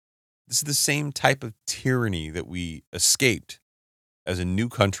 This is the same type of tyranny that we escaped as a new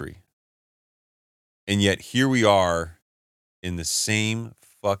country. And yet here we are in the same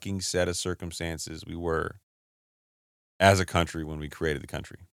fucking set of circumstances we were as a country when we created the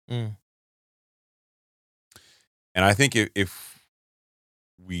country. Mm. And I think if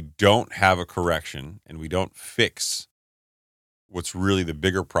we don't have a correction and we don't fix what's really the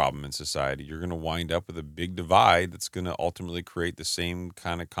bigger problem in society, you're going to wind up with a big divide that's going to ultimately create the same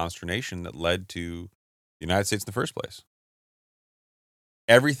kind of consternation that led to the United States in the first place.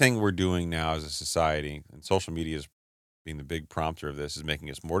 Everything we're doing now as a society, and social media is being the big prompter of this, is making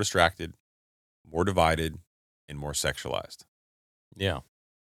us more distracted, more divided, and more sexualized. Yeah.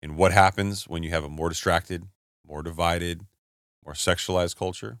 And what happens when you have a more distracted, more divided, more sexualized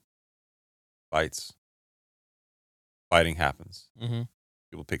culture? Fights. Fighting happens. Mm-hmm.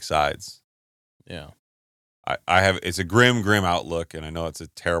 People pick sides. Yeah. I have, it's a grim outlook, and I know it's a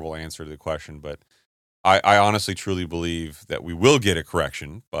terrible answer to the question, but I honestly, truly believe that we will get a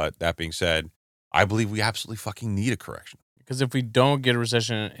correction. But that being said, I believe we absolutely fucking need a correction. Because if we don't get a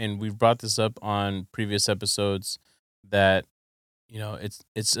recession, and we've brought this up on previous episodes, that, you know,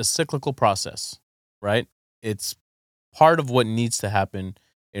 it's a cyclical process, right? It's part of what needs to happen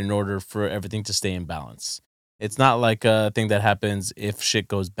in order for everything to stay in balance. It's not like a thing that happens if shit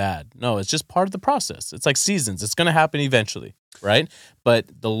goes bad. No, it's just part of the process. It's like seasons. It's going to happen eventually, right? But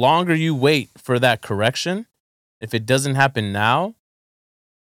the longer you wait for that correction, if it doesn't happen now,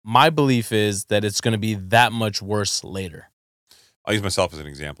 my belief is that it's going to be that much worse later. I'll use myself as an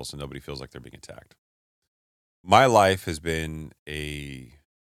example so nobody feels like they're being attacked. My life has been a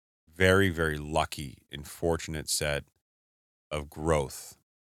very, very lucky and fortunate set of growth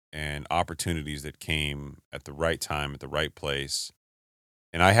and opportunities that came at the right time, at the right place.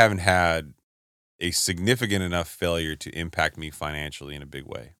 And I haven't had a significant enough failure to impact me financially in a big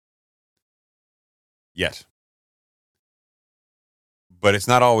way yet. But it's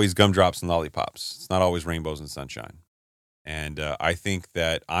not always gumdrops and lollipops. It's not always rainbows and sunshine. And I think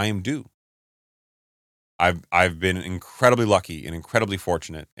that I am due. I've been incredibly lucky and incredibly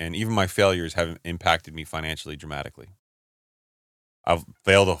fortunate, and even my failures haven't impacted me financially dramatically. I've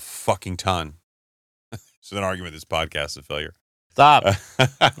failed a fucking ton. So an argument this podcast is a failure. Stop.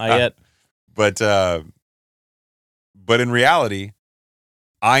 Not yet. But in reality,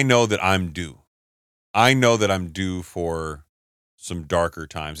 I know that I'm due. I know that I'm due for some darker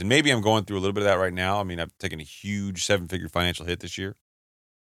times. And maybe I'm going through a little bit of that right now. I mean, I've taken a huge 7-figure financial hit this year.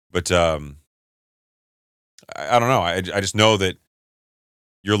 But I don't know. I just know that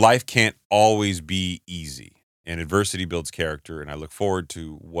your life can't always be easy. And adversity builds character. And I look forward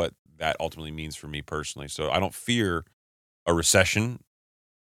to what that ultimately means for me personally. So I don't fear a recession.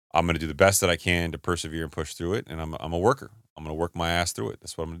 I'm going to do the best that I can to persevere and push through it. And I'm a worker. I'm going to work my ass through it.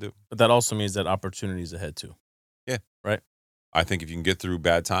 That's what I'm going to do. But that also means that opportunity is ahead too. Yeah. Right. I think if you can get through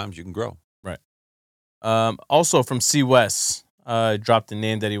bad times, you can grow. Right. Also from C. West, dropped a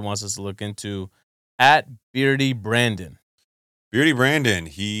name that he wants us to look into, at Beardy Brandon. Beardy Brandon,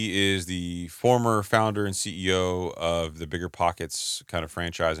 he is the former founder and CEO of the Bigger Pockets kind of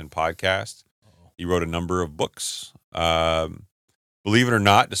franchise and podcast. He wrote a number of books. Believe it or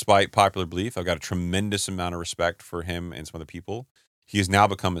not, despite popular belief, I've got a tremendous amount of respect for him and some of the people. He has now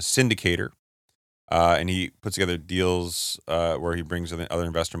become a syndicator, and he puts together deals where he brings other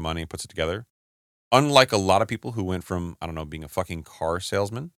investor money and puts it together. Unlike a lot of people who went from, I don't know, being a fucking car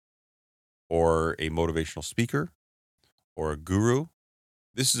salesman or a motivational speaker or a guru,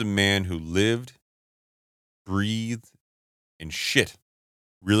 this is a man who lived, breathed, and shit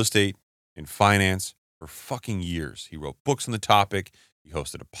real estate and finance for fucking years. He wrote books on the topic. He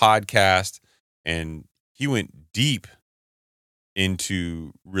hosted a podcast, and he went deep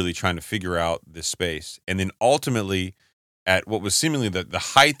into really trying to figure out this space. And then ultimately, at what was seemingly the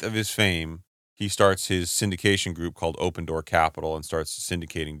height of his fame, he starts his syndication group called Open Door Capital and starts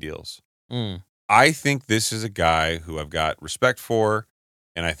syndicating deals. Mm. I think this is a guy who I've got respect for,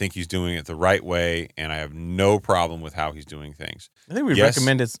 and I think he's doing it the right way, and I have no problem with how he's doing things. I think we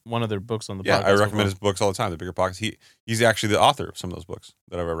recommended one of their books on the podcast. Yeah, I recommend his books all the time, The Bigger Pockets. He's actually the author of some of those books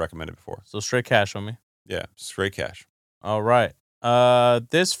that I've recommended before. So straight cash on me. Yeah, straight cash. All right.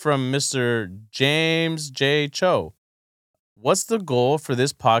 This from Mr. James J. Cho. What's the goal for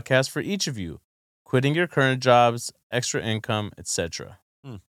this podcast for each of you? Quitting your current jobs, extra income, etc.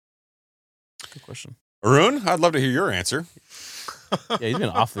 Good question. Arun, I'd love to hear your answer. Yeah, he's been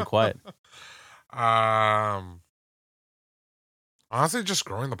awfully quiet. Honestly, just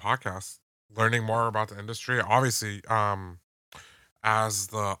growing the podcast, learning more about the industry. Obviously, as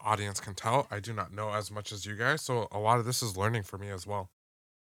the audience can tell, I do not know as much as you guys, so a lot of this is learning for me as well.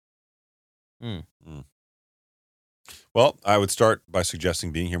 Well, I would start by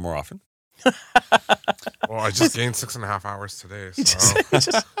suggesting being here more often. Well, I just gained 6.5 hours today. You So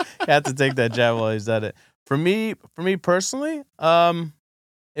just have to take that jab while he's at it. For me personally,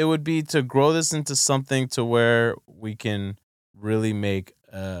 it would be to grow this into something to where we can really make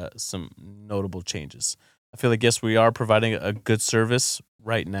some notable changes. I feel like, yes, we are providing a good service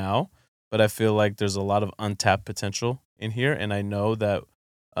right now, but I feel like there's a lot of untapped potential in here, and I know that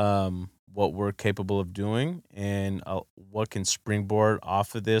what we're capable of doing and what can springboard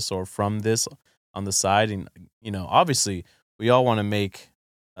off of this or from this on the side. And, obviously we all want to make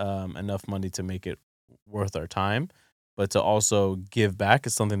enough money to make it worth our time, but to also give back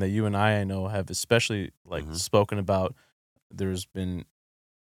is something that you and I know have especially spoken about. There's been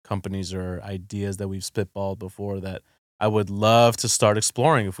companies or ideas that we've spitballed before that I would love to start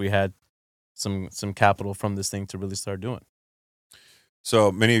exploring if we had some capital from this thing to really start doing.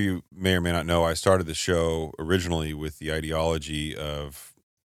 So many of you may or may not know, I started the show originally with the ideology of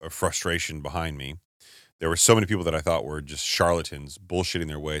frustration behind me. There were so many people that I thought were just charlatans bullshitting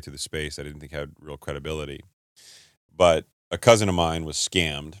their way to the space I didn't think had real credibility. But a cousin of mine was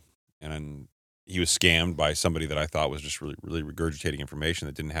scammed, and he was scammed by somebody that I thought was just really, really regurgitating information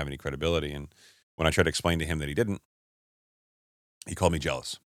that didn't have any credibility. And when I tried to explain to him that he didn't, he called me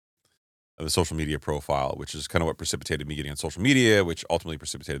jealous of the social media profile, which is kind of what precipitated me getting on social media, which ultimately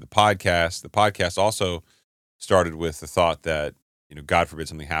precipitated the podcast. The podcast also started with the thought that, God forbid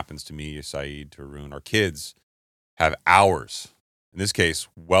something happens to me, Saeed, to Arun, our kids have hours, in this case,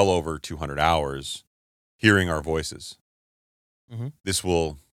 well over 200 hours, hearing our voices. Mm-hmm. This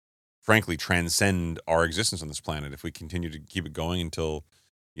will, frankly, transcend our existence on this planet if we continue to keep it going until,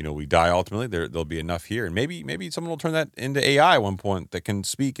 we die ultimately. There'll be enough here. And maybe someone will turn that into AI at one point that can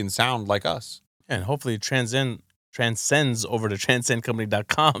speak and sound like us. And hopefully it transcends over to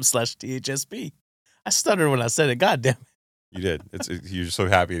transcendcompany.com/THSP. I stuttered when I said it. God damn it. You did. You're so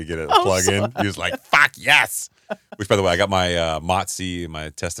happy to get a plug in. He was like, fuck yes. Which, by the way, I got my Motzi,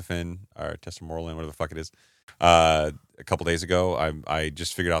 my Testofen, or Testamorelin, whatever the fuck it is, a couple days ago. I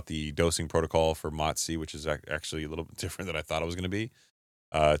just figured out the dosing protocol for Motzi, which is actually a little bit different than I thought it was going to be.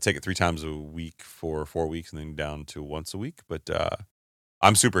 Take it 3 times a week for 4 weeks and then down to once a week. But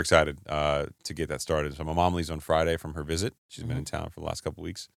I'm super excited to get that started. So my mom leaves on Friday from her visit. She's been in town for the last couple of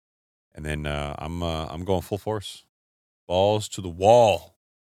weeks. And then I'm going full force. Balls to the wall.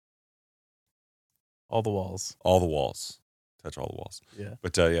 All the walls. All the walls. Touch all the walls. Yeah.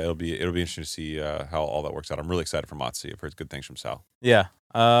 But yeah, it'll be interesting to see how all that works out. I'm really excited for Motzi. I've heard good things from Sal. Yeah.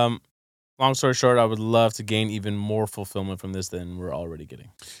 Long story short, I would love to gain even more fulfillment from this than we're already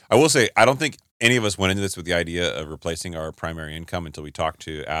getting. I will say, I don't think any of us went into this with the idea of replacing our primary income until we talked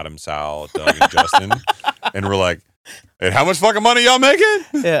to Adam, Sal, Doug, and Justin. And we're like, hey, how much fucking money y'all making?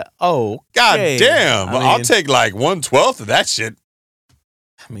 Yeah. Oh, God damn. I'll take like 1/12 of that shit.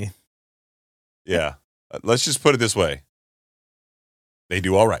 I mean, yeah. Let's just put it this way. They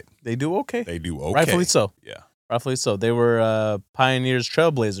do all right. They do okay. They do okay. Rightfully so. Yeah. Rightfully so. They were pioneers,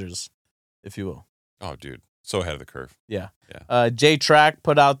 trailblazers, if you will. Oh, dude. So ahead of the curve. Yeah. Yeah. J-Track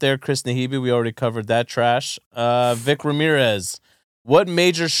put out there Chris Nahibi. We already covered that trash. Vic Ramirez. What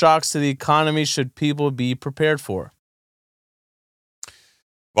major shocks to the economy should people be prepared for?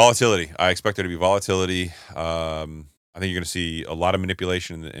 Volatility. I expect there to be volatility. I think you're going to see a lot of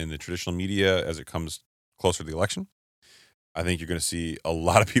manipulation in the traditional media as it comes closer to the election. I think you're going to see a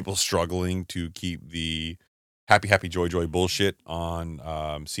lot of people struggling to keep the happy, joy bullshit on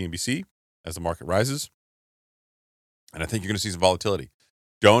CNBC as the market rises. And I think you're going to see some volatility.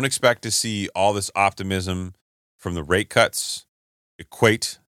 Don't expect to see all this optimism from the rate cuts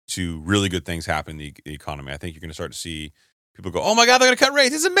equate to really good things happen in the economy. I think you're going to start to see people go, oh my God, they're going to cut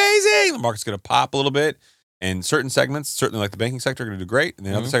rates. It's amazing. The market's going to pop a little bit. And certain segments, certainly like the banking sector, are going to do great. And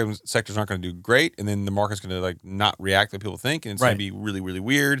then other sectors aren't going to do great. And then the market's going to not react like people think. And it's going to be really, really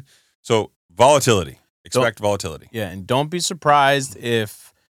weird. So volatility. Expect volatility. Yeah, and don't be surprised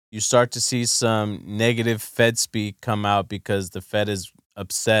if you start to see some negative Fed speak come out because the Fed is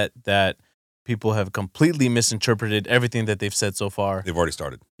upset that people have completely misinterpreted everything that they've said so far. They've already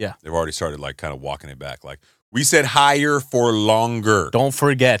started. Yeah. They've already started kind of walking it back. Like, we said higher for longer. Don't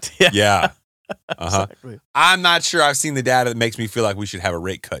forget. Yeah. Exactly. I'm not sure I've seen the data that makes me feel like we should have a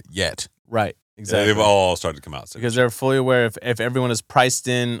rate cut yet. Right. Exactly. They've all started to come out. Because they're fully aware if everyone is priced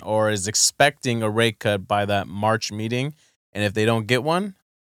in or is expecting a rate cut by that March meeting, and if they don't get one,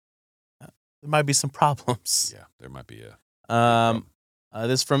 there might be some problems. Yeah, there might be a...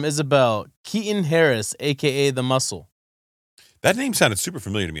 This from Isabel. Keaton Harris, a.k.a. The Muscle. That name sounded super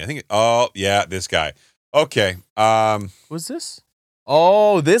familiar to me. I think... yeah, this guy. Okay. Who's this?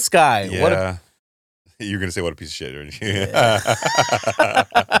 Oh, this guy. Yeah. You're going to say what a piece of shit, aren't you? Yeah.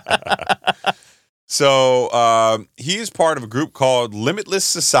 So he is part of a group called Limitless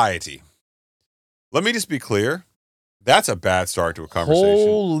Society. Let me just be clear. That's a bad start to a conversation.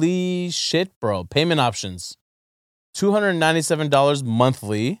 Holy shit, bro. Payment options. $297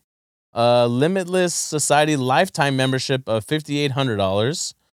 monthly. Limitless Society lifetime membership of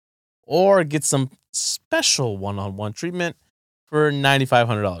 $5,800. Or get some special one-on-one treatment for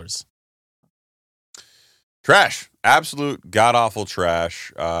 $9,500. Trash. Absolute god-awful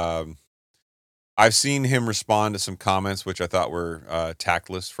trash. I've seen him respond to some comments, which I thought were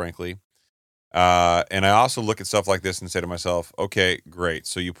tactless, frankly. And I also look at stuff like this and say to myself, okay, great.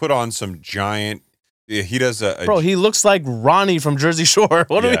 So you put on some giant... He does a Bro, he looks like Ronnie from Jersey Shore.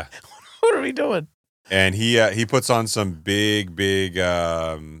 What are we doing? And he puts on some big,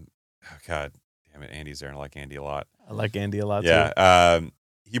 oh God damn it, Andy's there, and I like Andy a lot. I like Andy a lot, too. Yeah.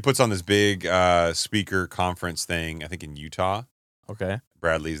 He puts on this big speaker conference thing, I think in Utah. Okay.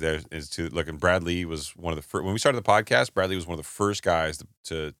 Bradley's there and Bradley was one of the first, when we started the podcast, Bradley was one of the first guys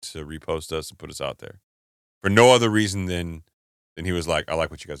to repost us and put us out there for no other reason than he was like, I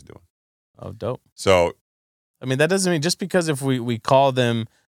like what you guys are doing. Oh, dope. So, I mean, that doesn't mean just because if we call them,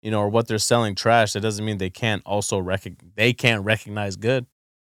 or what they're selling trash, that doesn't mean they can't also recognize good.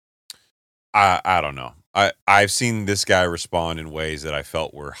 I don't know. I've seen this guy respond in ways that I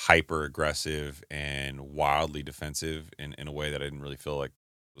felt were hyper aggressive and wildly defensive in a way that I didn't really feel like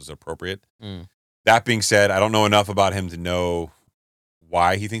was appropriate. That being said, I don't know enough about him to know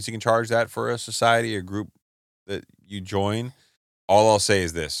why he thinks he can charge that for a society, a group that you join. All I'll say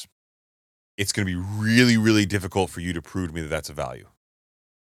is this. It's going to be really, really difficult for you to prove to me that that's a value.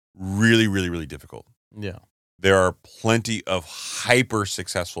 Really, really, really difficult. Yeah. There are plenty of hyper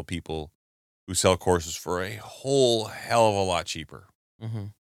successful people who sell courses for a whole hell of a lot cheaper. Mm-hmm.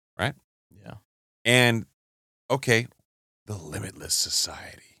 Right? Yeah. And, okay, the Limitless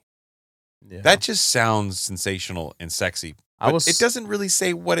Society. Yeah. That just sounds sensational and sexy. But it doesn't really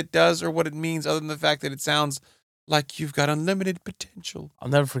say what it does or what it means other than the fact that it sounds like you've got unlimited potential. I'll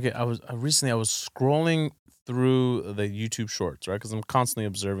never forget. I was scrolling through the YouTube shorts, right? Because I'm constantly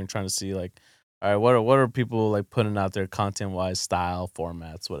observing, trying to see like, all right, what are people like putting out there content wise, style,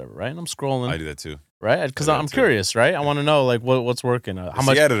 formats, whatever, right? And I'm scrolling. I do that too, right? Because I'm curious, right? I want to know like what's working. How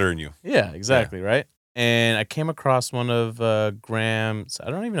much the editor in you? Yeah, exactly, right. And I came across one of Graham's. I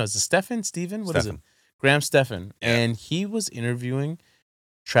don't even know. Is it Steven? What is it? Graham Stephan, and he was interviewing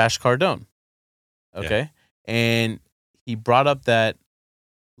Trash Cardone. Okay. Yeah. And he brought up that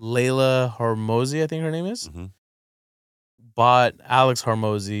Layla Hormozi, I think her name is, bought Alex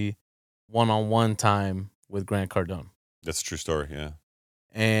Hormozi one-on-one time with Grant Cardone. That's a true story, yeah.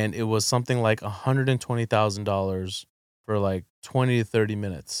 And it was something like $120,000 for like 20 to 30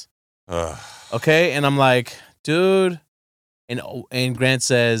 minutes. Okay, and I'm like, dude, and Grant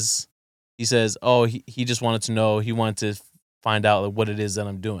says, he says, oh, he just wanted to know, he wanted to find out like, what it is that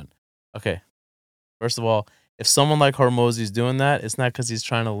I'm doing. Okay. First of all, if someone like Hormozi is doing that, it's not because he's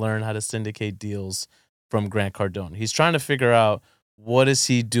trying to learn how to syndicate deals from Grant Cardone. He's trying to figure out what is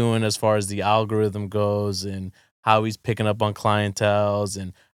he doing as far as the algorithm goes and how he's picking up on clienteles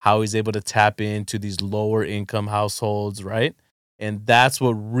and how he's able to tap into these lower income households, right? And that's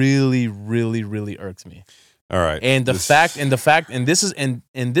what really, really, really irks me. All right. And this is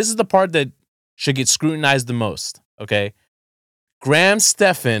the part that should get scrutinized the most. Okay. Graham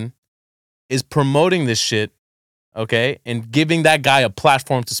Stephan is promoting this shit, okay, and giving that guy a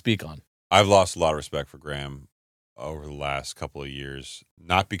platform to speak on. I've lost a lot of respect for Graham over the last couple of years,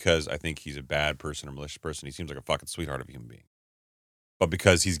 not because I think he's a bad person or malicious person. He seems like a fucking sweetheart of a human being, but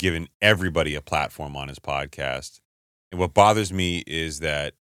because he's given everybody a platform on his podcast. And what bothers me is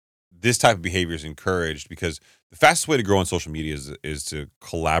that this type of behavior is encouraged because the fastest way to grow on social media is to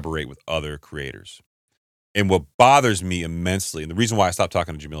collaborate with other creators. And what bothers me immensely, and the reason why I stopped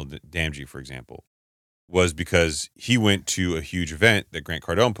talking to Jamil Damji, for example, was because he went to a huge event that Grant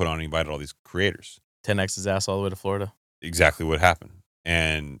Cardone put on and invited all these creators. 10X his ass all the way to Florida. Exactly what happened.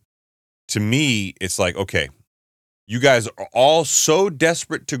 And to me, it's like, okay, you guys are all so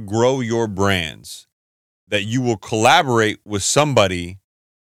desperate to grow your brands that you will collaborate with somebody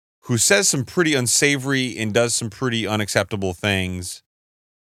who says some pretty unsavory and does some pretty unacceptable things.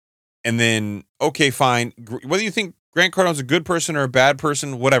 And then, okay, fine. Whether you think Grant Cardone's a good person or a bad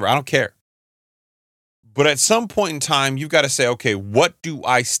person, whatever, I don't care. But at some point in time, you've got to say, okay, what do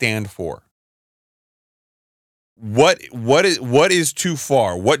I stand for? What is too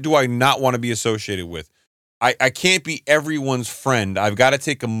far? What do I not want to be associated with? I can't be everyone's friend. I've got to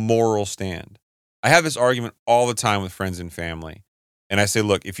take a moral stand. I have this argument all the time with friends and family. And I say,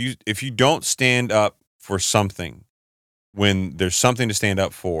 look, if you don't stand up for something, when there's something to stand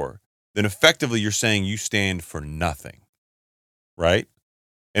up for, then effectively you're saying you stand for nothing, right?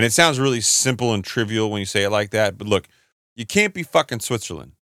 And it sounds really simple and trivial when you say it like that, but look, you can't be fucking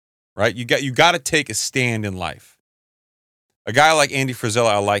Switzerland, right? You got to take a stand in life. A guy like Andy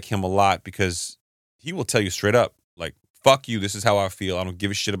Frisella, I like him a lot because he will tell you straight up, like, fuck you, this is how I feel. I don't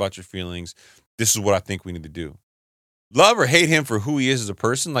give a shit about your feelings. This is what I think we need to do. Love or hate him for who he is as a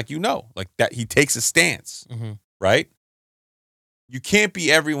person, like, like that he takes a stance, right? You can't be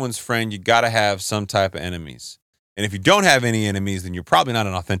everyone's friend. You got to have some type of enemies. And if you don't have any enemies, then you're probably not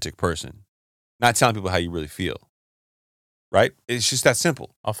an authentic person. Not telling people how you really feel, right? It's just that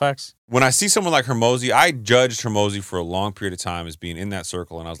simple. All facts. When I see someone like Hormozi, I judged Hormozi for a long period of time as being in that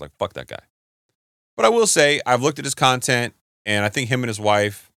circle, and I was like, fuck that guy. But I will say, I've looked at his content, and I think him and his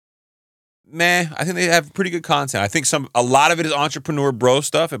wife, I think they have pretty good content. I think a lot of it is entrepreneur bro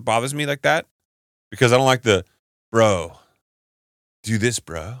stuff. It bothers me like that because I don't like the bro. Do this,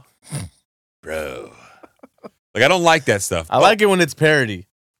 bro. Bro. Like, I don't like that stuff. I like it when it's parody.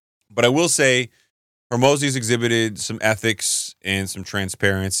 But I will say, Hormozi's exhibited some ethics and some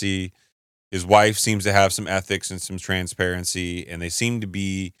transparency. His wife seems to have some ethics and some transparency, and they seem to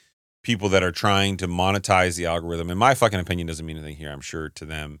be people that are trying to monetize the algorithm. And my fucking opinion doesn't mean anything here, I'm sure, to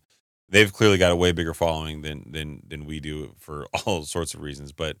them. They've clearly got a way bigger following than we do for all sorts of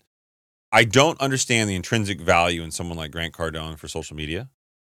reasons. But I don't understand the intrinsic value in someone like Grant Cardone for social media.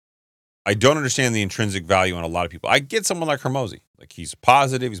 I don't understand the intrinsic value in a lot of people. I get someone like Hormozi. Like, he's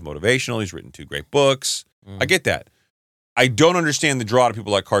positive, he's motivational, he's written 2 great books. I get that. I don't understand the draw to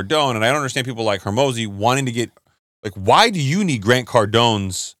people like Cardone, and I don't understand people like Hormozi wanting to get, like, why do you need Grant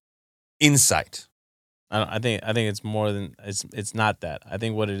Cardone's insight? I think it's more than it's not that. I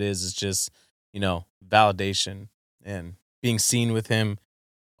think what it is just, validation, and being seen with him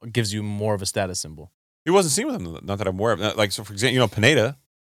gives you more of a status symbol. He wasn't seen with him, not that I'm aware of. Like, so for example, Pineda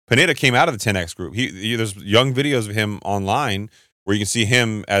came out of the 10X group. There's young videos of him online where you can see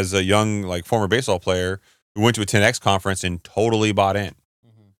him as a young, like, former baseball player who went to a 10X conference and totally bought in.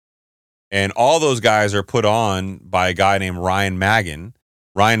 And all those guys are put on by a guy named Ryan Magan.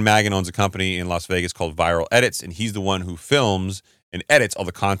 Ryan Magan owns a company in Las Vegas called Viral Edits, and he's the one who films and edits all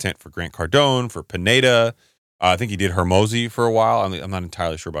the content for Grant Cardone, for Pineda. I think he did Hormozi for a while. I'm not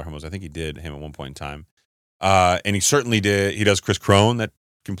entirely sure about Hormozi. I think he did him at one point in time. And he certainly did. He does Chris Crone, that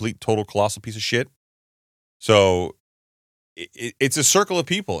complete, total, colossal piece of shit. So it's a circle of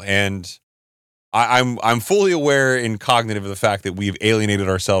people, and I'm fully aware and cognitive of the fact that we've alienated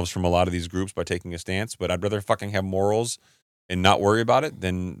ourselves from a lot of these groups by taking a stance. But I'd rather fucking have morals and not worry about it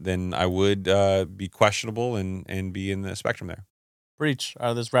than I would be questionable and be in the spectrum there. Preach. All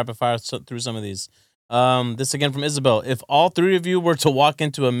right, let's rapid fire through some of these. This again from Isabel. If all 3 of you were to walk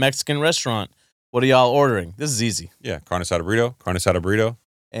into a Mexican restaurant, what are y'all ordering? This is easy. Yeah, carne asada burrito.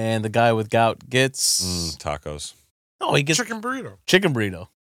 And the guy with gout gets tacos. No, he gets chicken burrito. Chicken burrito.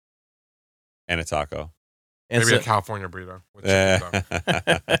 And a taco. And Maybe a California burrito with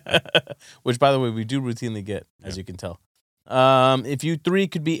chicken. Which, by the way, we do routinely get, as you can tell. If you 3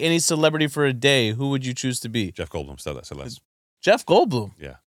 could be any celebrity for a day, who would you choose to be? Jeff Goldblum. Said less. Jeff Goldblum?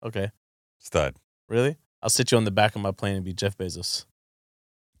 Yeah. Okay. Stud. Really? I'll sit you on the back of my plane and be Jeff Bezos.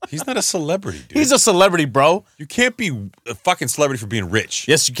 He's not a celebrity, dude. He's a celebrity, bro. You can't be a fucking celebrity for being rich.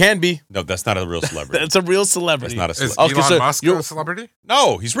 Yes, you can be. No, that's not a real celebrity. That's a real celebrity. That's not a Is celebrity. Elon Musk a celebrity?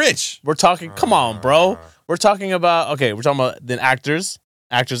 No, he's rich. We're talking, come on, bro. We're talking about then actors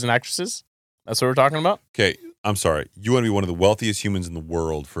and actresses. That's what we're talking about? Okay, I'm sorry. You want to be one of the wealthiest humans in the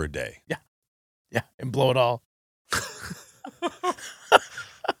world for a day. Yeah, and blow it all.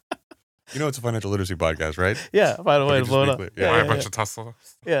 You know it's a financial literacy podcast, right? Yeah, by the way, Just blow it be up. clear. Yeah, Buy yeah, a bunch yeah. of Tesla.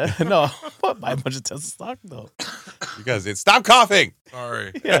 Yeah, no. Buy a bunch of Tesla stock, though. You guys, stop coughing.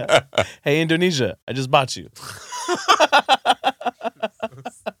 Sorry. Yeah. Hey, Indonesia, I just bought you. All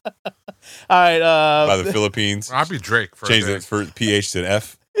right. By the Philippines. I'd be Drake for Change a day. it for PH to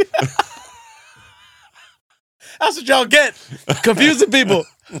F. That's what y'all get. Confusing people.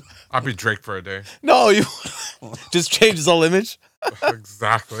 I'd be Drake for a day. No, you just change his whole image.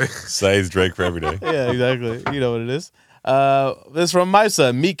 Exactly. Says Drake for every day. Yeah, exactly. You know what it is. This is from my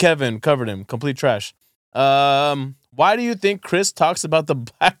son. Meet Kevin. Covered him. Complete trash. Why do you think Chris talks about the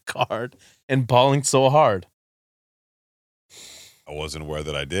black card and balling so hard? I wasn't aware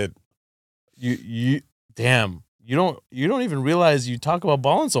that I did. You damn. You don't even realize you talk about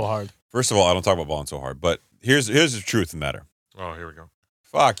balling so hard. First of all, I don't talk about balling so hard, but here's the truth of the matter. Oh, here we go.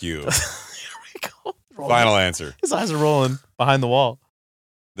 Fuck you. Here we go. Final answer. His eyes are rolling behind the wall.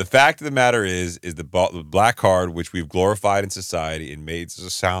 The fact of the matter is the black card, which we've glorified in society and made to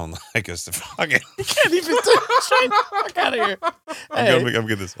sound like us to fucking. You can't even do it. Fuck out of here. I'm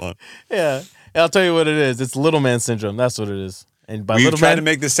gonna this one. Yeah. I'll tell you what it is. It's little man syndrome. That's what it is. And by We've little tried man, to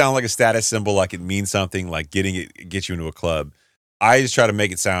make this sound like a status symbol, like it means something, like get you into a club. I just try to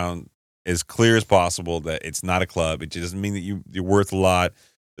make it sound as clear as possible that it's not a club. It just doesn't mean that you're worth a lot.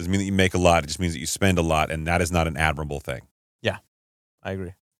 It doesn't mean that you make a lot. It just means that you spend a lot, and that is not an admirable thing. Yeah, I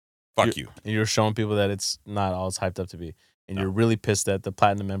agree. Fuck you. And you're showing people that it's not all it's hyped up to be. And you're really pissed at the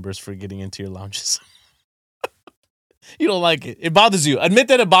platinum members for getting into your lounges. You don't like it. It bothers you. Admit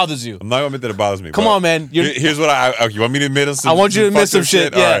that it bothers you. I'm not gonna admit that it bothers me. Come on, man. Here's what you want me to admit some. I want you to admit some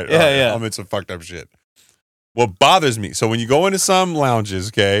shit. Yeah, all right. yeah. I'll admit some fucked up shit. What bothers me? So when you go into some lounges,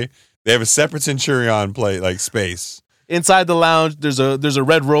 okay, they have a separate Centurion space inside the lounge. There's a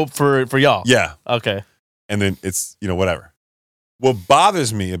red rope for y'all. Yeah. Okay. And then it's whatever. What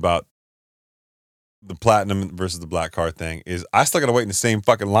bothers me about the platinum versus the black card thing is I still gotta wait in the same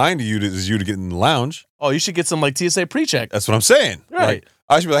fucking line as you to get in the lounge. Oh, you should get some TSA pre-check. That's what I'm saying. Right. Like,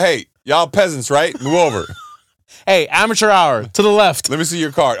 I should be like, hey, y'all peasants, right? Move over. Hey, amateur hour to the left. Let me see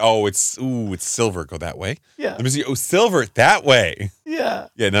your card. Oh, it's silver. Go that way. Yeah. Let me see. Oh, silver that way. Yeah.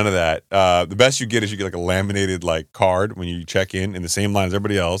 Yeah, none of that. The best you get is you get like a laminated card when you check in the same line as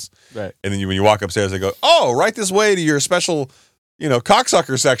everybody else. Right. And then when you walk upstairs, they go, oh, right this way to your special,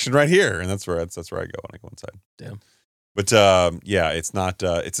 cocksucker section right here. And that's where I go when I go inside. Damn. But yeah, it's not.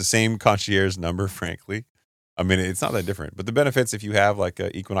 It's the same concierge number, frankly. I mean, it's not that different. But the benefits, if you have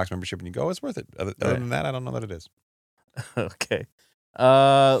a Equinox membership and you go, it's worth it. Other than that, I don't know that it is. Okay.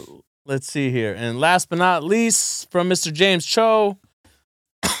 Let's see here. And last but not least, from Mr. James Cho.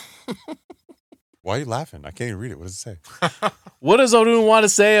 Why are you laughing? I can't even read it. What does it say? What does Odun want to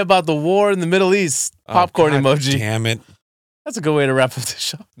say about the war in the Middle East? Popcorn emoji. Damn it. That's a good way to wrap up the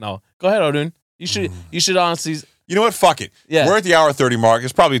show. No. Go ahead, Odun. You should honestly. You know what? Fuck it. Yeah. We're at the hour 30 mark.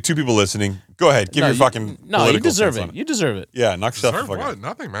 There's probably 2 people listening. Go ahead. Give your fucking. No, you political deserve sense on it. You deserve it. Yeah, knock yourself the Deserve fuck what? out.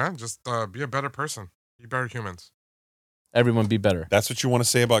 Nothing, man. Just be a better person. Be better humans. Everyone be better. That's what you want to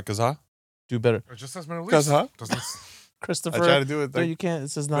say about Gaza? Do better. It just says Middle East. Gaza? Doesn't Christopher. I try to do it. No, you can't.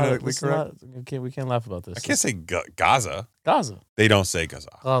 This is not. phonetically This is not we can't laugh about this. I can't say Gaza. Gaza. They don't say Gaza.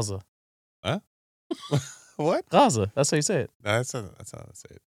 Gaza. What? Gaza. That's how you say it. That's how I say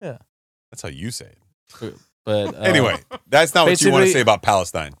it. Yeah. That's how you say it. But Anyway, that's not what you want to basically- say about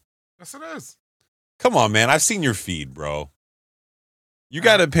Palestine. Yes, it is. Come on, man. I've seen your feed, bro. You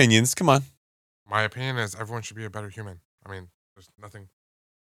got opinions. Come on. My opinion is everyone should be a better human. I mean, there's nothing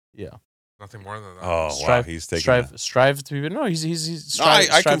more than that. Oh, wow. strive, He's taking strive to be better. No, he's No, I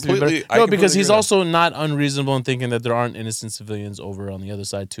strive to be completely- better. I No, because completely he's agree with also not unreasonable in thinking that there aren't innocent civilians over on the other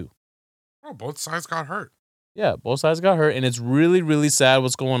side too. Oh, both sides got hurt. Yeah, both sides got hurt, and it's really, really sad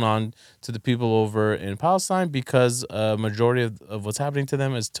what's going on to the people over in Palestine because a majority of what's happening to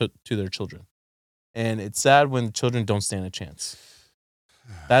them is to their children. And it's sad when children don't stand a chance.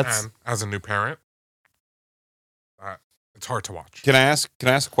 That's And as a new parent, it's hard to watch. Can I ask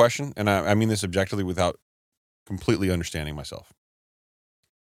a question? And I mean this objectively without completely understanding myself.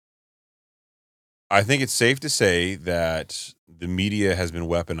 I think it's safe to say that the media has been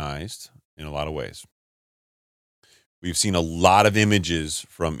weaponized in a lot of ways. We've seen a lot of images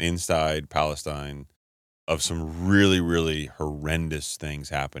from inside Palestine of some really, really horrendous things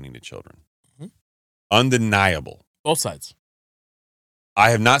happening to children. Mm-hmm. Undeniable. both sides.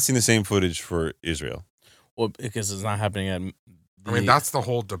 I have not seen the same footage for Israel. Well, because it's not happening at. I mean, that's the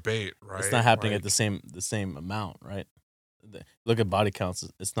whole debate, right? It's not happening at Like, the same amount, right? Look at body counts;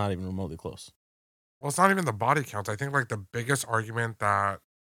 it's not even remotely close. Well, it's not even the body count. I think the biggest argument that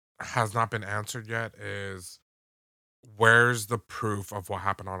has not been answered yet is where's the proof of what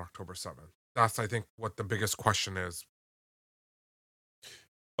happened on October 7th? That's, I think, what the biggest question is.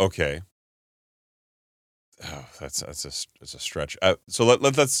 Okay. Oh, that's a stretch. So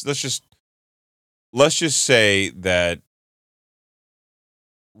let's just say that.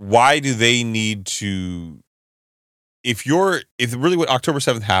 Why do they need to? If really what October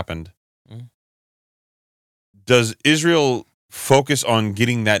 7th happened, does Israel focus on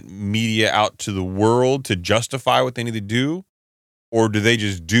getting that media out to the world to justify what they need to do, or do they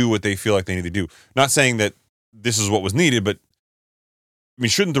just do what they feel like they need to do? Not saying that this is what was needed, but I mean,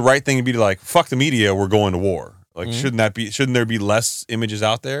 shouldn't the right thing be to fuck the media? We're going to war. Shouldn't there be less images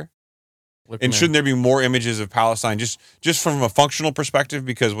out there? And shouldn't there be more images of Palestine just from a functional perspective?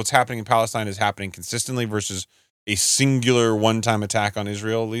 Because what's happening in Palestine is happening consistently versus a singular one-time attack on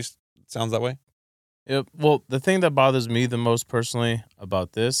Israel, at least. It sounds that way. Yeah, well, the thing that bothers me the most personally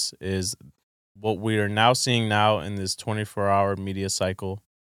about this is what we are now seeing now in this 24-hour media cycle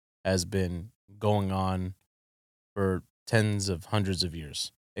has been going on for tens of hundreds of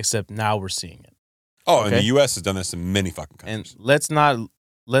years, except now we're seeing it. Oh, and Okay. the U.S. has done this in many fucking And countries.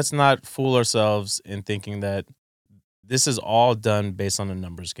 let's not fool ourselves in thinking that this is all done based on a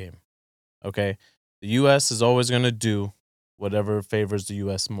numbers game. Okay? The U.S. is always going to do whatever favors the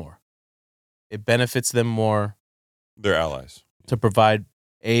U.S. more. It benefits them more They're allies. to provide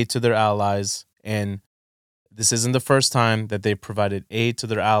aid to their allies. And this isn't the first time that they provided aid to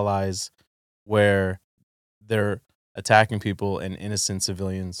their allies where they're attacking people and innocent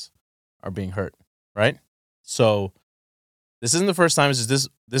civilians are being hurt, right? So this isn't the first time. This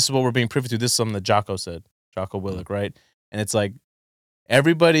is what we're being privy to. This is something that Jocko said, Jocko Willick, right? And it's like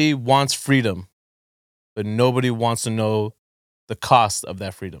everybody wants freedom, but nobody wants to know the cost of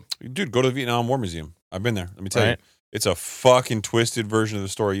that freedom. Dude, go to the Vietnam War Museum. I've been there. Let me tell you. Right. It's a fucking twisted version of the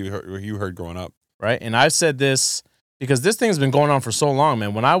story you heard growing up. Right. And I've said this because this thing's been going on for so long,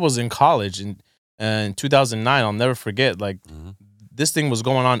 man. When I was in college in 2009, I'll never forget, like, this thing was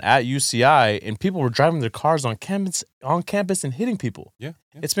going on at UCI and people were driving their cars on campus and hitting people. Yeah.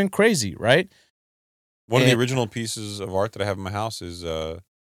 It's been crazy, right? One of the And- original pieces of art that I have in my house is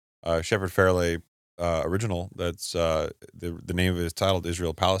Shepard Fairleigh original. That's the name of it is titled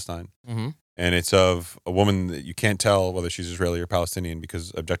Israel Palestine. Mm-hmm. And it's of a woman that you can't tell whether she's Israeli or Palestinian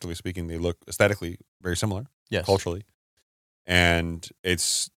because, objectively speaking, they look aesthetically very similar, Yes. culturally. And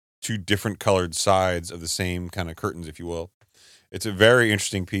it's two different colored sides of the same kind of curtains, if you will. It's a very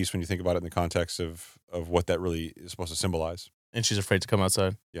interesting piece when you think about it in the context of what that really is supposed to symbolize. And she's afraid to come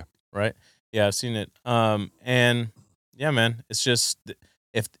outside. Yeah. Right? Yeah, I've seen it. And yeah, man, it's just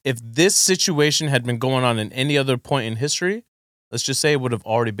if this situation had been going on in any other point in history, let's just say it would have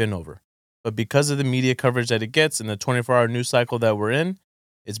already been over. But because of the media coverage that it gets and the 24-hour news cycle that we're in,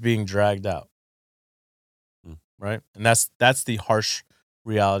 it's being dragged out. Right? And that's the harsh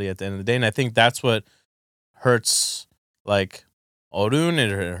reality at the end of the day. And I think that's what hurts, like, Orun,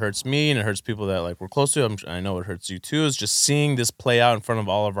 it hurts me, and it hurts people that, like, we're close to. I know it hurts you too. Is just seeing this play out in front of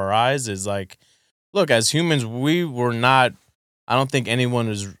all of our eyes is like, look, as humans, we were not. I don't think anyone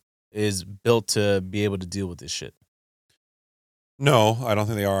is built to be able to deal with this shit. No, I don't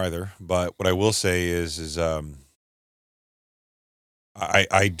think they are either. But what I will say is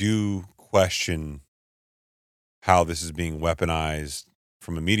I do question how this is being weaponized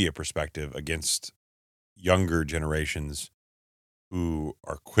from a media perspective against younger generations who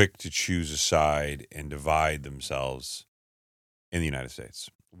are quick to choose a side and divide themselves in the United States.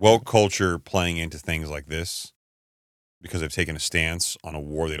 Woke culture playing into things like this because they've taken a stance on a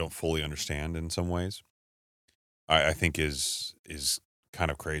war they don't fully understand in some ways, I think is kind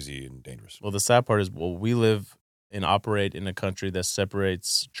of crazy and dangerous. Well, the sad part is, we live and operate in a country that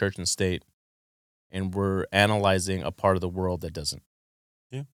separates church and state, and we're analyzing a part of the world that doesn't.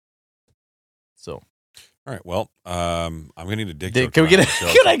 Yeah. So. All right. Well, I'm gonna need a dick Dick, joke. can we get around the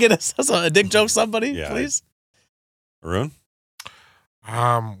show. can I get a dick joke, somebody, Yeah. please? Arun?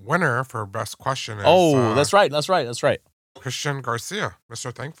 Winner for best question is That's right. Christian Garcia,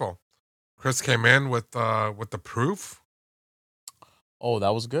 Mr. Thankful. Chris came in with the proof. Oh,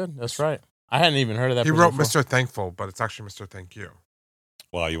 that was good. That's right. I hadn't even heard of that. He person wrote before. Mr. Thankful, but it's actually Mr. Thank You.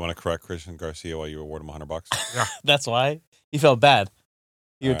 Well, you want to correct Christian Garcia while you award him $100? That's why he felt bad.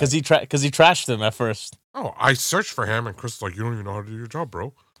 All Because he trashed him at first. Oh, I searched for him, and Chris was like, "You don't even know how to do your job,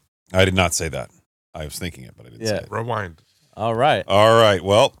 bro." I did not say that. I was thinking it, but I didn't say it. Rewind. All right. All right.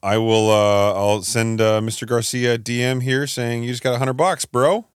 Well, I will. I'll send Mr. Garcia a DM here saying you just got $100,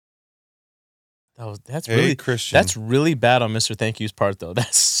 bro. That's Hey, really Christian. that's really bad on Mr. Thank You's part, though.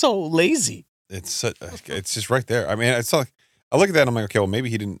 That's so lazy. It's just right there. I mean, it's like I look at that and I'm like, okay, well, maybe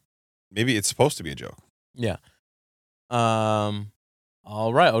he didn't. Maybe it's supposed to be a joke. Yeah.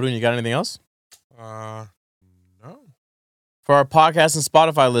 All right, Odin, you got anything else? No. For our podcast and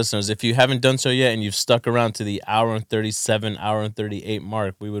Spotify listeners, if you haven't done so yet and you've stuck around to the hour and 37, hour and 38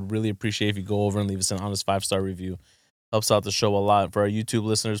 mark, we would really appreciate if you go over and leave us an honest 5-star review. Helps out the show a lot. For our YouTube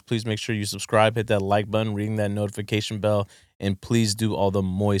listeners, please make sure you subscribe, hit that like button, ring that notification bell, and please do all the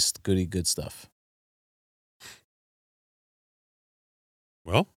moist, goody good stuff.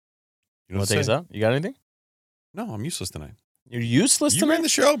 Well, you You want to take us out? You got anything? No, I'm useless tonight. You're useless You tonight? ran the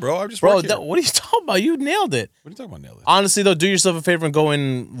show, bro. I just Bro, work here. what are you talking about? You nailed it. What are you talking about, Nailed? Honestly, though, do yourself a favor and go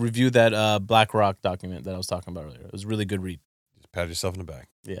and review that Black Rock document that I was talking about earlier. It was a really good read. Just pat yourself in the back.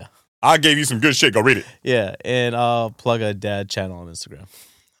 Yeah. I gave you some good shit. Go read it. Yeah, and I'll plug a dad channel on Instagram.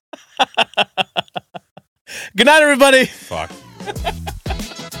 Good night, everybody. Fuck you.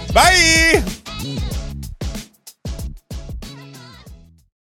 Bye.